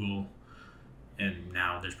 Netflix, Google, and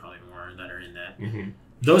now there's probably more that are in that.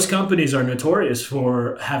 Those companies are notorious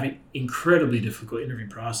for having incredibly difficult interview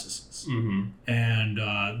processes, and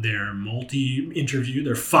they're multi-interview.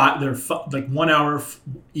 They're like 1 hour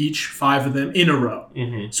each, 5 of them in a row.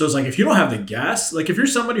 So it's like if you don't have the gas, like if you're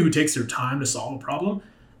somebody who takes their time to solve a problem,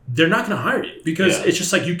 they're not going to hire you because it's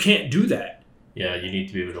just like you can't do that. Yeah, you need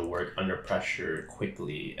to be able to work under pressure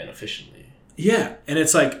quickly and efficiently. Yeah, and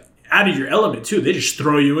it's like out of your element too. They just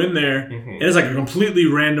throw you in there, and it's like a completely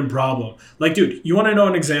random problem. Like, dude, you want to know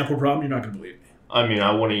an example problem? You're not gonna believe me. I mean,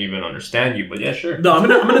 I wouldn't even understand you, but yeah, sure. No, I'm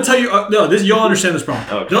gonna tell you. You'll understand this problem.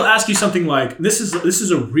 Okay. They'll ask you something like, "This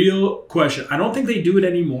is a real question." I don't think they do it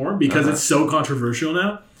anymore because it's so controversial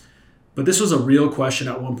now. But this was a real question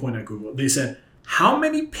at one point at Google. They said, "How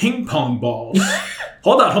many ping pong balls?"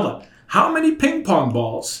 Hold on. How many ping pong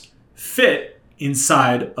balls fit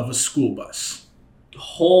inside of a school bus?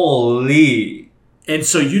 Holy. And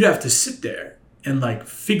so you'd have to sit there and like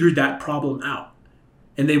figure that problem out.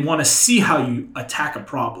 And they want to see how you attack a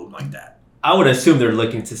problem like that. I would assume they're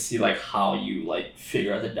looking to see like how you like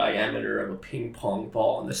figure out the diameter of a ping pong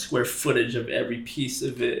ball and the square footage of every piece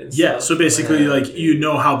of it. And stuff. So basically like you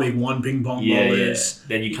know how big one ping pong ball is.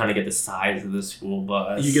 Then you kind of get the size of the school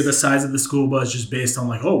bus. You get the size of the school bus just based on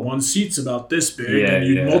like, one seat's about this big. And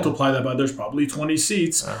you multiply that by, there's probably 20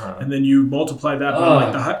 seats. And then you multiply that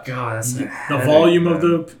by like the volume of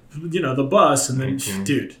the bus. And then,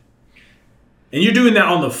 dude. And you're doing that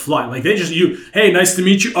on the fly. Like hey, nice to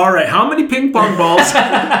meet you. All right, how many ping pong balls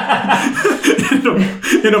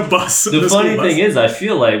in a bus? The funny thing is, I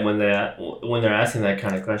feel like when they're asking that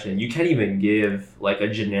kind of question, you can't even give like a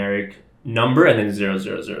generic number and then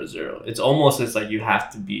 0000. It's almost as like you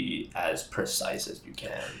have to be as precise as you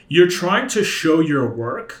can. You're trying to show your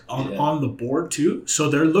work on the board too,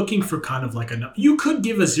 so they're looking for kind of like a. You could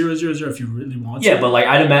give a 000 if you really want to. Yeah, but like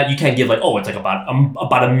I'd imagine you can't give like it's like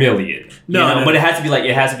about a million. No, but it has to be like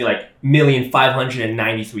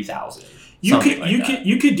 1,593,000. You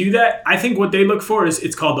could do that. I think what they look for is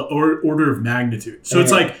it's called the order of magnitude. So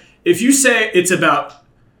it's like if you say it's about.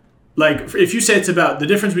 Like, if you say it's about the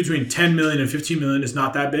difference between 10 million and 15 million is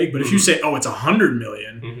not that big, but if you say, it's 100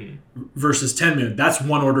 million versus 10 million, that's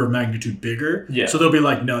one order of magnitude bigger. Yeah. So they'll be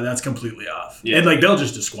like, no, that's completely off. Yeah. And like, they'll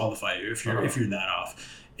just disqualify you if you're that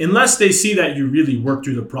off. Unless they see that you really work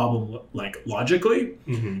through the problem, like, logically.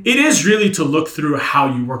 It is really to look through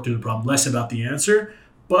how you work through the problem, less about the answer.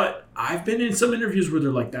 But I've been in some interviews where they're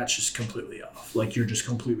like, that's just completely off. Like, you're just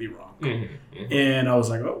completely wrong. And I was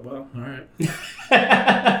like, oh, well, all right.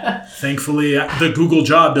 Thankfully, the Google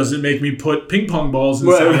job doesn't make me put ping pong balls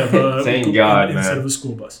inside of a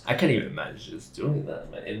school bus. I can't even imagine just doing that,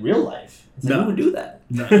 man. In real life. Who would do that?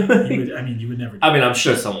 No. You would never do that. I'm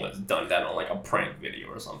sure someone has done that on like a prank video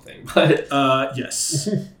or something. But yes.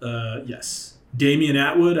 Yes. Damian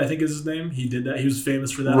Atwood, I think is his name. He did that. He was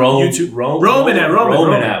famous for that on YouTube. Roman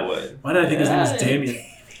Atwood. Why did I think his name was Damian?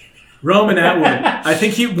 Roman Atwood. I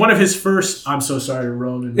think one of his first. I'm so sorry,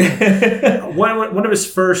 Roman. one of his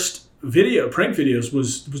first prank videos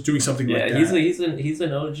was doing something like that. Yeah, he's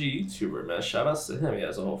an OG YouTuber, man. Shout outs to him. He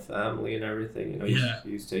has a whole family and everything.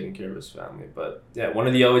 He's taking care of his family. But yeah, one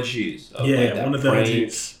of the OGs. One of the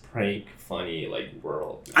OGs. Prank funny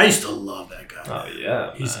world. I used to love that guy. Oh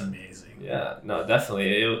yeah, he's amazing. Yeah, no,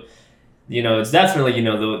 definitely. It's definitely,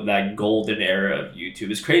 that golden era of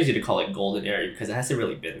YouTube. It's crazy to call it golden era because it hasn't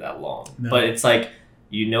really been that long. No. But it's like,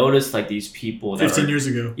 you notice like these people that 15 years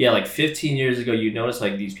ago. Yeah, like 15 years ago, you notice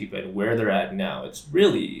like these people and where they're at now. It's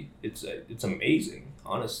really, it's amazing,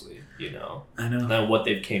 honestly, I know. And then what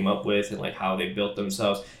they've came up with and like how they built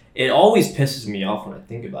themselves. It always pisses me off when I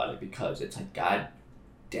think about it because it's like, God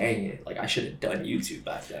dang it. Like I should have done YouTube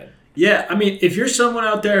back then. Yeah, if you're someone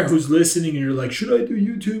out there who's listening and you're like, should I do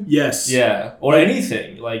YouTube? Yes. Yeah, or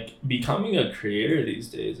anything. Like, becoming a creator these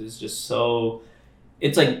days is just so...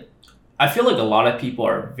 It's like, I feel like a lot of people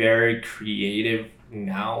are very creative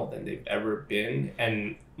now than they've ever been.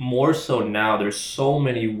 And more so now, there's so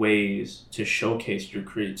many ways to showcase your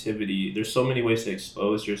creativity. There's so many ways to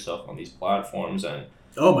expose yourself on these platforms and...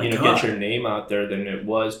 get your name out there than it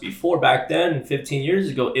was before. Back then, 15 years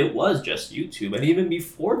ago, it was just YouTube. And even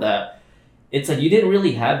before that, it's like you didn't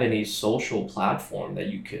really have any social platform that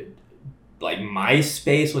you could... Like,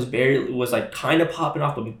 MySpace was like kind of popping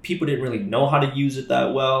off, but people didn't really know how to use it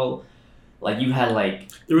that well. Like, you had like...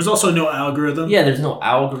 There was also no algorithm. Yeah, there's no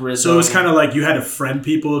algorithm. So it was kind of like you had to friend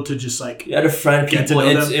people to just like... You had to friend people.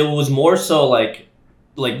 It was more so like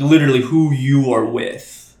literally who you are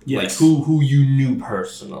with. Yes. Like who you knew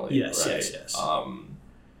personally. Yes, right? yes.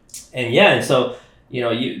 And so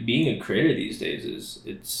you being a creator these days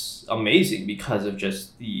it's amazing because of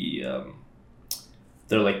just they're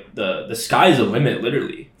like the sky's the limit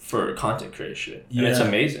literally for content creation. And it's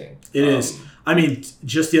amazing. It is.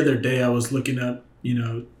 Just the other day I was looking up,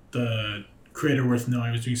 the Creator Worth Knowing.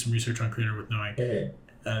 I was doing some research on Creator Worth Knowing.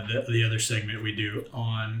 The other segment we do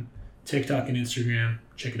on TikTok and Instagram.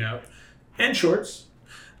 Check it out. And Shorts.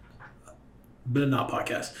 But not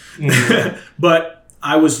podcast. But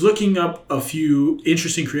I was looking up a few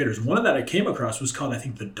interesting creators. One of that I came across was called, I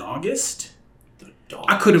think, The Doggist.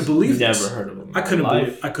 I couldn't believe this. Never heard of him. I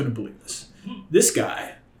couldn't believe this. This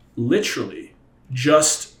guy literally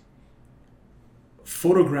just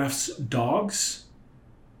photographs dogs.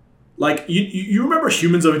 Like, you remember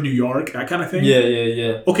Humans of New York, that kind of thing?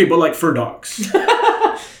 Yeah. Okay, but like for dogs.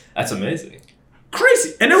 That's amazing.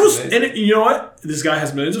 Crazy. And you know what? This guy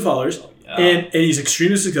has millions of followers. And he's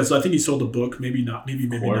extremely successful. I think he sold a book, maybe not, maybe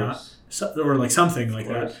not, or like something like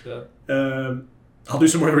that. Yeah. I'll do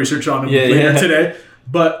some more research on him later today.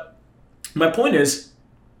 But my point is,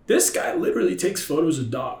 this guy literally takes photos of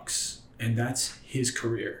dogs, and that's his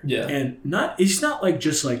career. Yeah. And it's not like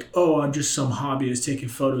just like, oh, I'm just some hobbyist taking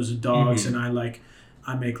photos of dogs, and I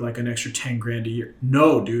make like an extra $10,000 a year.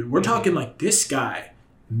 No, dude, we're talking like this guy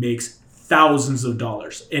makes thousands of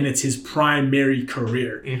dollars, and it's his primary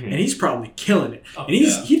career, and he's probably killing it. And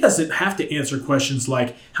he doesn't have to answer questions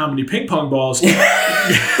like how many ping pong balls are in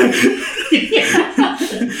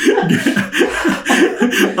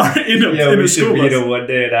a school bus. One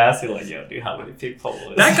day and ask him like, yo, dude, how many ping pong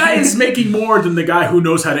balls? That guy is making more than the guy who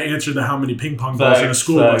knows how to answer the how many ping pong balls in a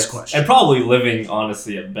school bus question, and probably living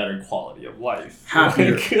honestly a better quality of life.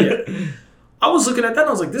 Happier. I was looking at that and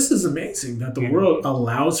I was like, this is amazing that the world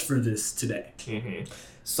allows for this today.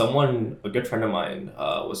 A good friend of mine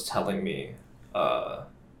was telling me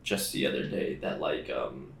just the other day that like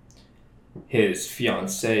his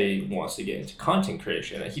fiance wants to get into content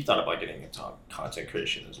creation, and he thought about getting into content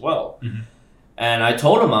creation as well. And I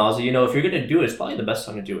told him, I was like, you know, if you're going to do it, it's probably the best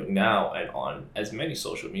time to do it now and on as many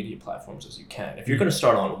social media platforms as you can. If you're going to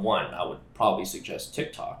start on one, I would probably suggest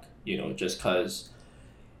TikTok, you know, just because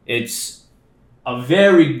it's a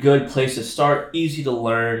very good place to start, easy to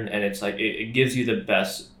learn, and it's like it gives you the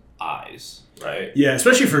best eyes, right? Yeah,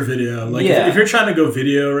 especially for video. Like if you're trying to go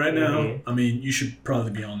video right now, I mean, you should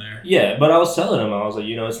probably be on there. Yeah, but I was telling him, I was like,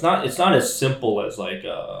 you know, it's not as simple as like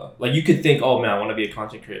you could think, oh man, I want to be a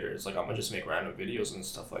content creator. It's like I'm gonna just make random videos and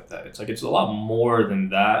stuff like that. It's like it's a lot more than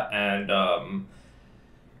that, and I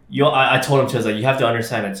told him to, I was like, you have to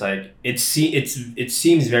understand, it's like it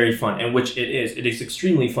seems very fun, and which it is. It is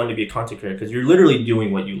extremely fun to be a content creator because you're literally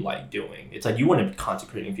doing what you like doing. It's like you wouldn't be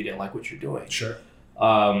content creating if you didn't like what you're doing. Sure.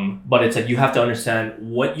 But it's like you have to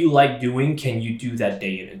understand what you like doing. Can you do that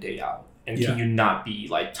day in and day out? And can you not be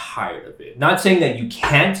like tired of it? Not saying that you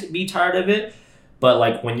can't be tired of it, but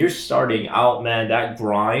like when you're starting out, man, that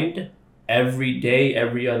grind every day,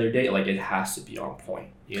 every other day, like it has to be on point,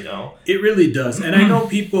 you know? It really does. And I know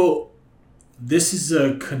people, this is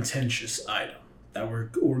a contentious item that we're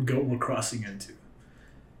crossing into.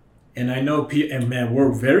 And I know, and man,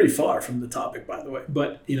 we're very far from the topic, by the way.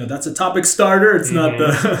 But, you know, that's a topic starter. It's not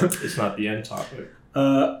the... It's not the end topic.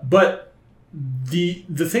 But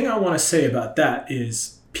the thing I want to say about that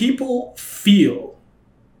is people feel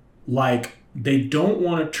like they don't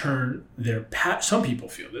want to turn their... Some people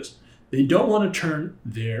feel this. They don't want to turn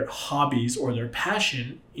their hobbies or their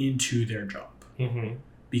passion into their job.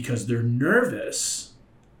 Because they're nervous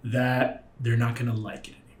that they're not going to like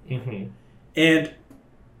it anymore. And...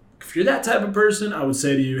 if you're that type of person, I would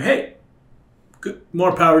say to you, hey,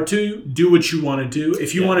 more power to you. Do what you want to do.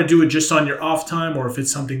 If you want to do it just on your off time, or if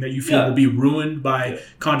it's something that you feel will be ruined by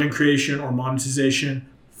content creation or monetization,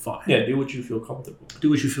 fine. Yeah, do what you feel comfortable.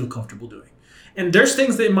 Do what you feel comfortable doing. And there's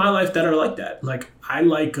things in my life that are like that. Like, I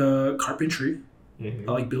like carpentry.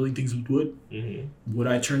 I like building things with wood. Would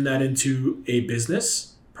I turn that into a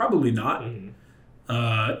business? Probably not.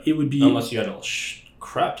 It would be... unless you had a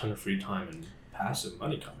crap ton of free time and passive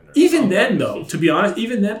money coming. Even then, though, to be honest,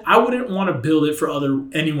 I wouldn't want to build it for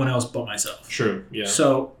anyone else but myself. True, yeah.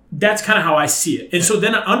 So that's kind of how I see it. And so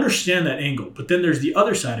then I understand that angle. But then there's the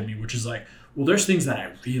other side of me, which is like, well, there's things that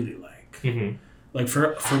I really like. Like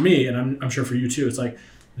for me, and I'm sure for you too, it's like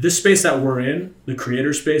this space that we're in, the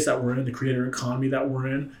creator space that we're in, the creator economy that we're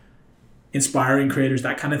in, inspiring creators,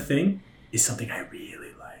 that kind of thing, is something I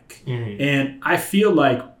really like. And I feel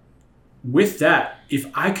like with that, if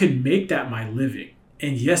I could make that my living,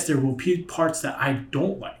 and yes, there will be parts that I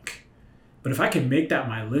don't like, but if I can make that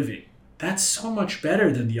my living, that's so much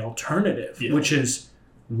better than the alternative, which is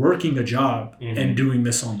working a job and doing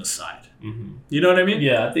this on the side. You know what I mean?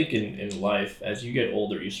 Yeah, I think in life, as you get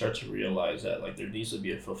older, you start to realize that like there needs to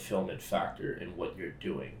be a fulfillment factor in what you're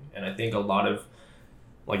doing. And I think a lot of,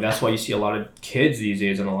 like, that's why you see a lot of kids these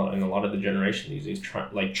days and a lot of the generation these days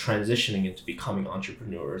transitioning into becoming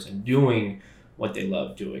entrepreneurs and doing what they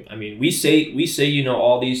love doing. I mean, we say, you know,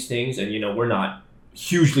 all these things, and, you know, we're not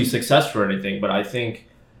hugely successful or anything, but I think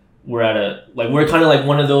we're kind of like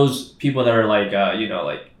one of those people that are like, you know,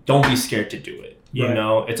 like, don't be scared to do it. You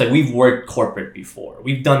know, it's like we've worked corporate before.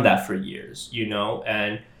 We've done that for years, you know,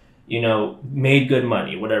 and, you know, made good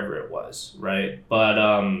money, whatever it was. Right. But,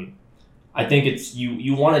 I think it's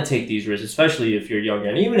you want to take these risks, especially if you're younger,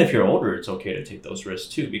 and even if you're older, it's okay to take those risks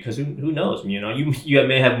too, because who knows? You know, you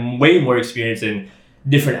may have way more experience in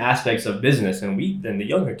different aspects of business than the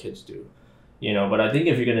younger kids do, you know. But I think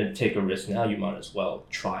if you're gonna take a risk now, you might as well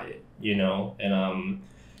try it, you know, and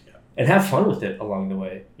have fun with it along the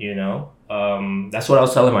way, you know. That's what I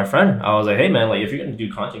was telling my friend. I was like, hey man, like if you're gonna do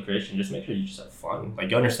content creation, just make sure you just have fun. Like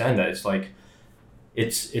you understand that it's like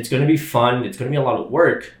it's gonna be fun. It's gonna be a lot of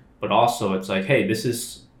work. But also, it's like, hey, this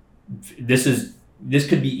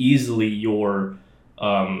could be easily your,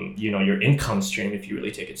 you know, your income stream if you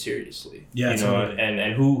really take it seriously. Yeah, you know,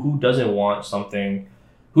 and who doesn't want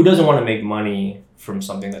to make money from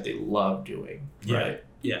something that they love doing, right?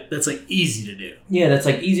 Yeah, that's like easy to do. Yeah, that's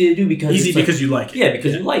like easy to do because you like it. Yeah,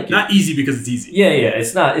 because you like it. Not easy because it's easy. Yeah,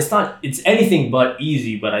 it's not. It's anything but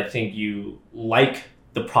easy. But I think you like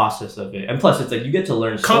the process of it, and plus, it's like you get to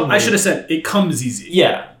learn. I should have said it comes easy.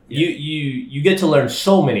 Yeah. You get to learn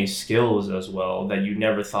so many skills as well that you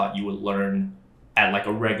never thought you would learn at like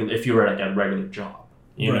if you were at like a regular job,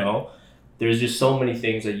 you know. there's just so many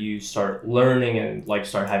things that you start learning and like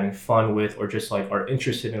start having fun with, or just like are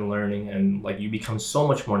interested in learning, and like you become so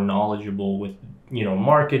much more knowledgeable with, you know,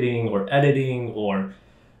 marketing or editing or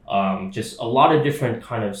just a lot of different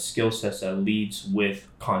kind of skill sets that leads with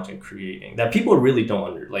content creating that people really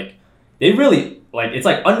don't they really like, it's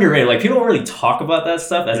like underrated. Like people don't really talk about that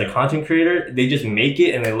stuff as a content creator. They just make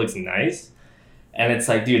it and it looks nice. And it's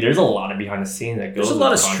like, dude, there's a lot of behind the scenes that goes. There's a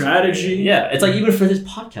lot of strategy. Creating. Yeah, it's like even for this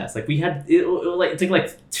podcast, like we had it took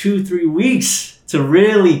like 2-3 weeks to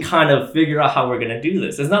really kind of figure out how we're gonna do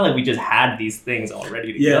this. It's not like we just had these things all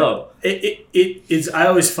ready to go. It's I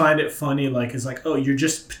always find it funny. Like it's like, oh, you're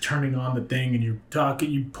just turning on the thing and you're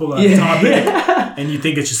talking. You pull out a topic and you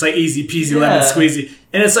think it's just like easy peasy lemon squeezy.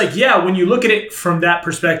 And it's like, yeah, when you look at it from that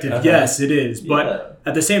perspective, yes, it is. But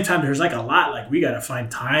at the same time, there's like a lot. Like we gotta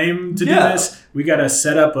find time to do this. We gotta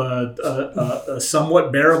set up a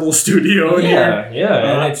somewhat bearable studio in here.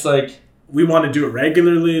 And it's like, we want to do it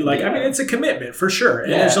regularly. Like, I mean, it's a commitment for sure.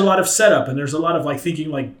 And there's a lot of setup, and there's a lot of like thinking,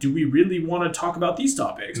 like, do we really want to talk about these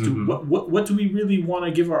topics? What do we really want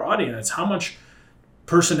to give our audience? How much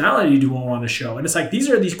personality do we want to show? And it's like, these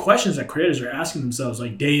are these questions that creators are asking themselves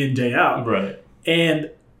like day in, day out. Right. And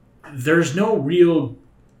there's no real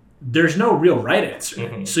right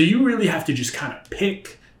answer. So you really have to just kind of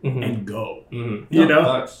pick and go, you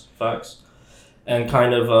know? Facts. And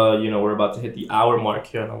kind of, you know, we're about to hit the hour mark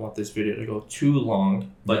here. I don't want this video to go too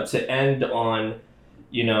long. But to end on,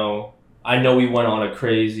 you know, I know we went on a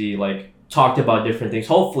crazy, like, talked about different things.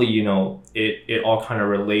 Hopefully, you know, it all kind of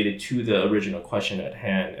related to the original question at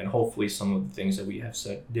hand. And hopefully some of the things that we have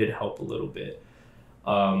said did help a little bit.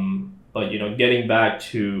 But, you know, getting back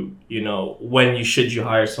to, you know, when you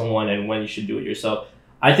hire someone and when you should do it yourself.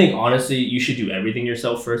 I think, honestly, you should do everything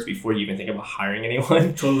yourself first before you even think about hiring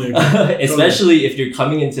anyone. Totally. Especially if you're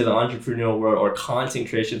coming into the entrepreneurial world or content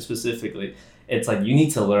creation specifically. It's like you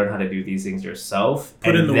need to learn how to do these things yourself.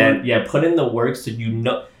 Put in the work so you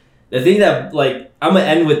know. The thing that, like, I'm going to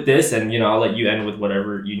end with this, and, you know, I'll let you end with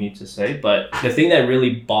whatever you need to say. But the thing that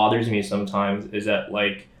really bothers me sometimes is that,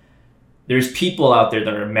 like, there's people out there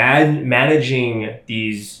that are managing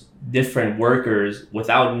these different workers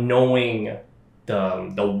without knowing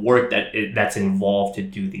the work that's involved to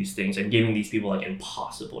do these things, and giving these people like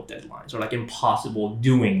impossible deadlines or like impossible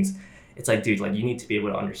doings. It's like, dude, like you need to be able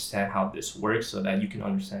to understand how this works so that you can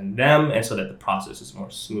understand them, and so that the process is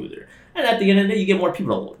more smoother. And at the end of the day, you get more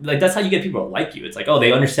people like, that's how you get people to like you. It's like, oh,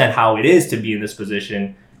 they understand how it is to be in this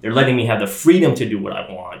position. They're letting me have the freedom to do what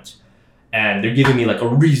I want, and they're giving me like a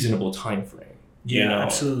reasonable time frame. Yeah, you know?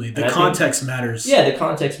 Absolutely. The context matters. Yeah, the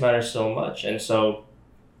context matters so much. And so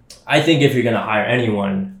I think if you're going to hire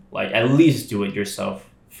anyone, like at least do it yourself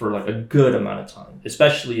for like a good amount of time,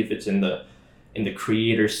 especially if it's in the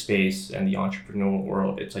creator space and the entrepreneurial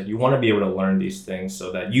world. It's like you want to be able to learn these things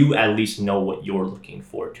so that you at least know what you're looking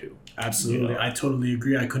forward to. Absolutely. You know? I totally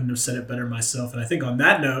agree. I couldn't have said it better myself. And I think on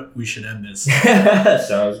that note, we should end this.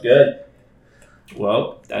 Sounds good.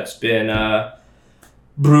 Well, that's been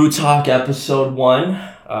Brew Talk episode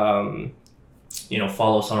 1. You know,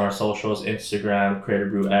 follow us on our socials: Instagram, Creator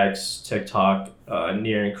Brew X, TikTok,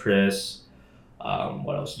 Near and Chris.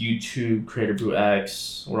 What else? YouTube, Creator Brew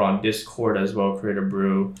X. We're on Discord as well, Creator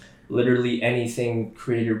Brew. Literally anything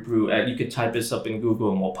Creator Brew. You could type this up in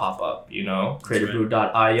Google and we'll pop up, you know?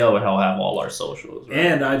 CreatorBrew.io, and I'll have all our socials. Right?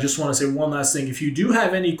 And I just want to say one last thing. If you do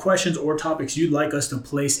have any questions or topics you'd like us to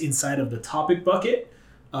place inside of the topic bucket,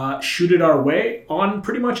 shoot it our way on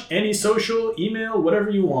pretty much any social, email, whatever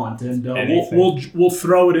you want. And we'll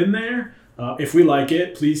throw it in there. If we like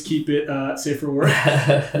it, please keep it safe for work.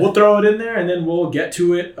 We'll throw it in there, and then we'll get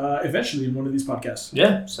to it eventually in one of these podcasts.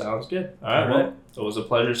 Yeah, sounds good. All right. Well, it was a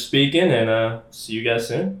pleasure speaking, and see you guys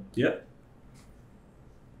soon. Yep.